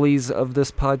technologicalies of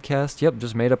this podcast. Yep,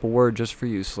 just made up a word just for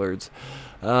you, slurs.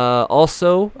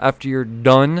 Also, after you're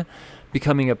done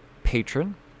becoming a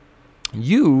patron,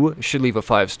 you should leave a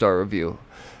 5-star review.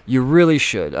 You really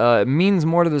should. It means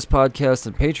more to this podcast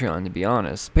than Patreon, to be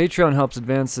honest. Patreon helps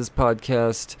advance this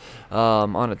podcast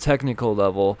on a technical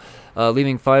level.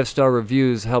 Leaving 5-star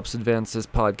reviews helps advance this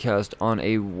podcast on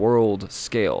a world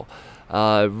scale.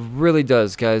 It really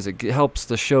does, guys. It helps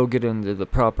the show get into the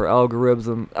proper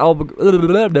algorithms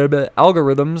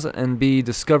and be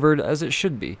discovered as it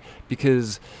should be.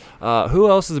 Because who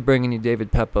else is bringing you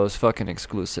David Peppo's fucking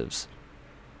exclusives?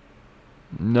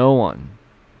 No one.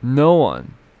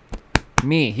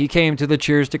 Me. He came to the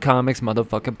Cheers to Comics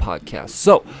motherfucking podcast.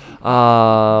 So,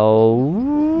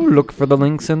 look for the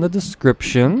links in the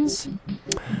descriptions.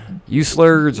 You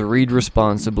slurs, read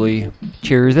responsibly.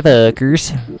 Cheers the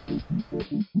fuckers.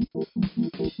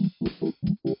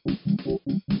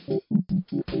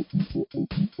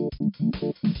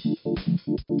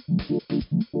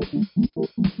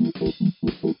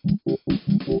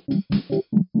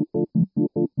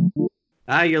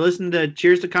 You're listening to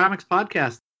Cheers to Comics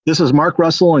podcast. This is Mark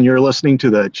Russell, and you're listening to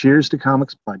the Cheers to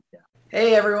Comics podcast.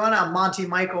 Hey, everyone. I'm Monty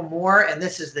Michael Moore, and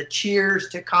this is the Cheers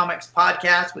to Comics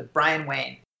podcast with Brian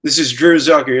Wayne. This is Drew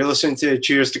Zucker. You're listening to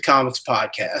Cheers to Comics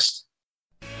podcast.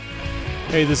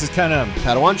 Hey, this is Ken M.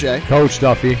 Padawan J. Coach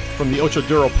Duffy. From the Ocho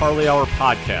Duro Parlay Hour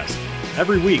podcast.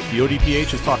 Every week, the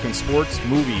ODPH is talking sports,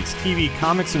 movies, TV,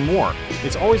 comics, and more.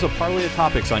 It's always a parlay of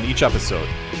topics on each episode.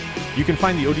 You can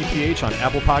find the ODPH on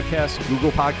Apple Podcasts,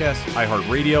 Google Podcasts,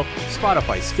 iHeartRadio,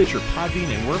 Spotify, Stitcher, Podbean,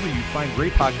 and wherever you find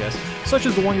great podcasts, such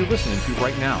as the one you're listening to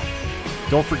right now.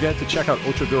 Don't forget to check out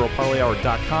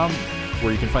OchoDuroParlayHour.com,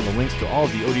 where you can find the links to all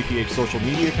of the ODPH social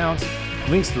media accounts,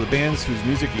 links to the bands whose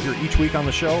music you hear each week on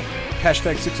the show,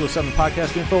 hashtag 607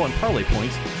 podcast info, and Parlay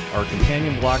Points, our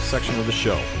companion blog section of the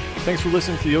show. Thanks for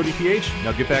listening to the ODPH.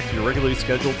 Now get back to your regularly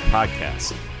scheduled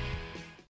podcast.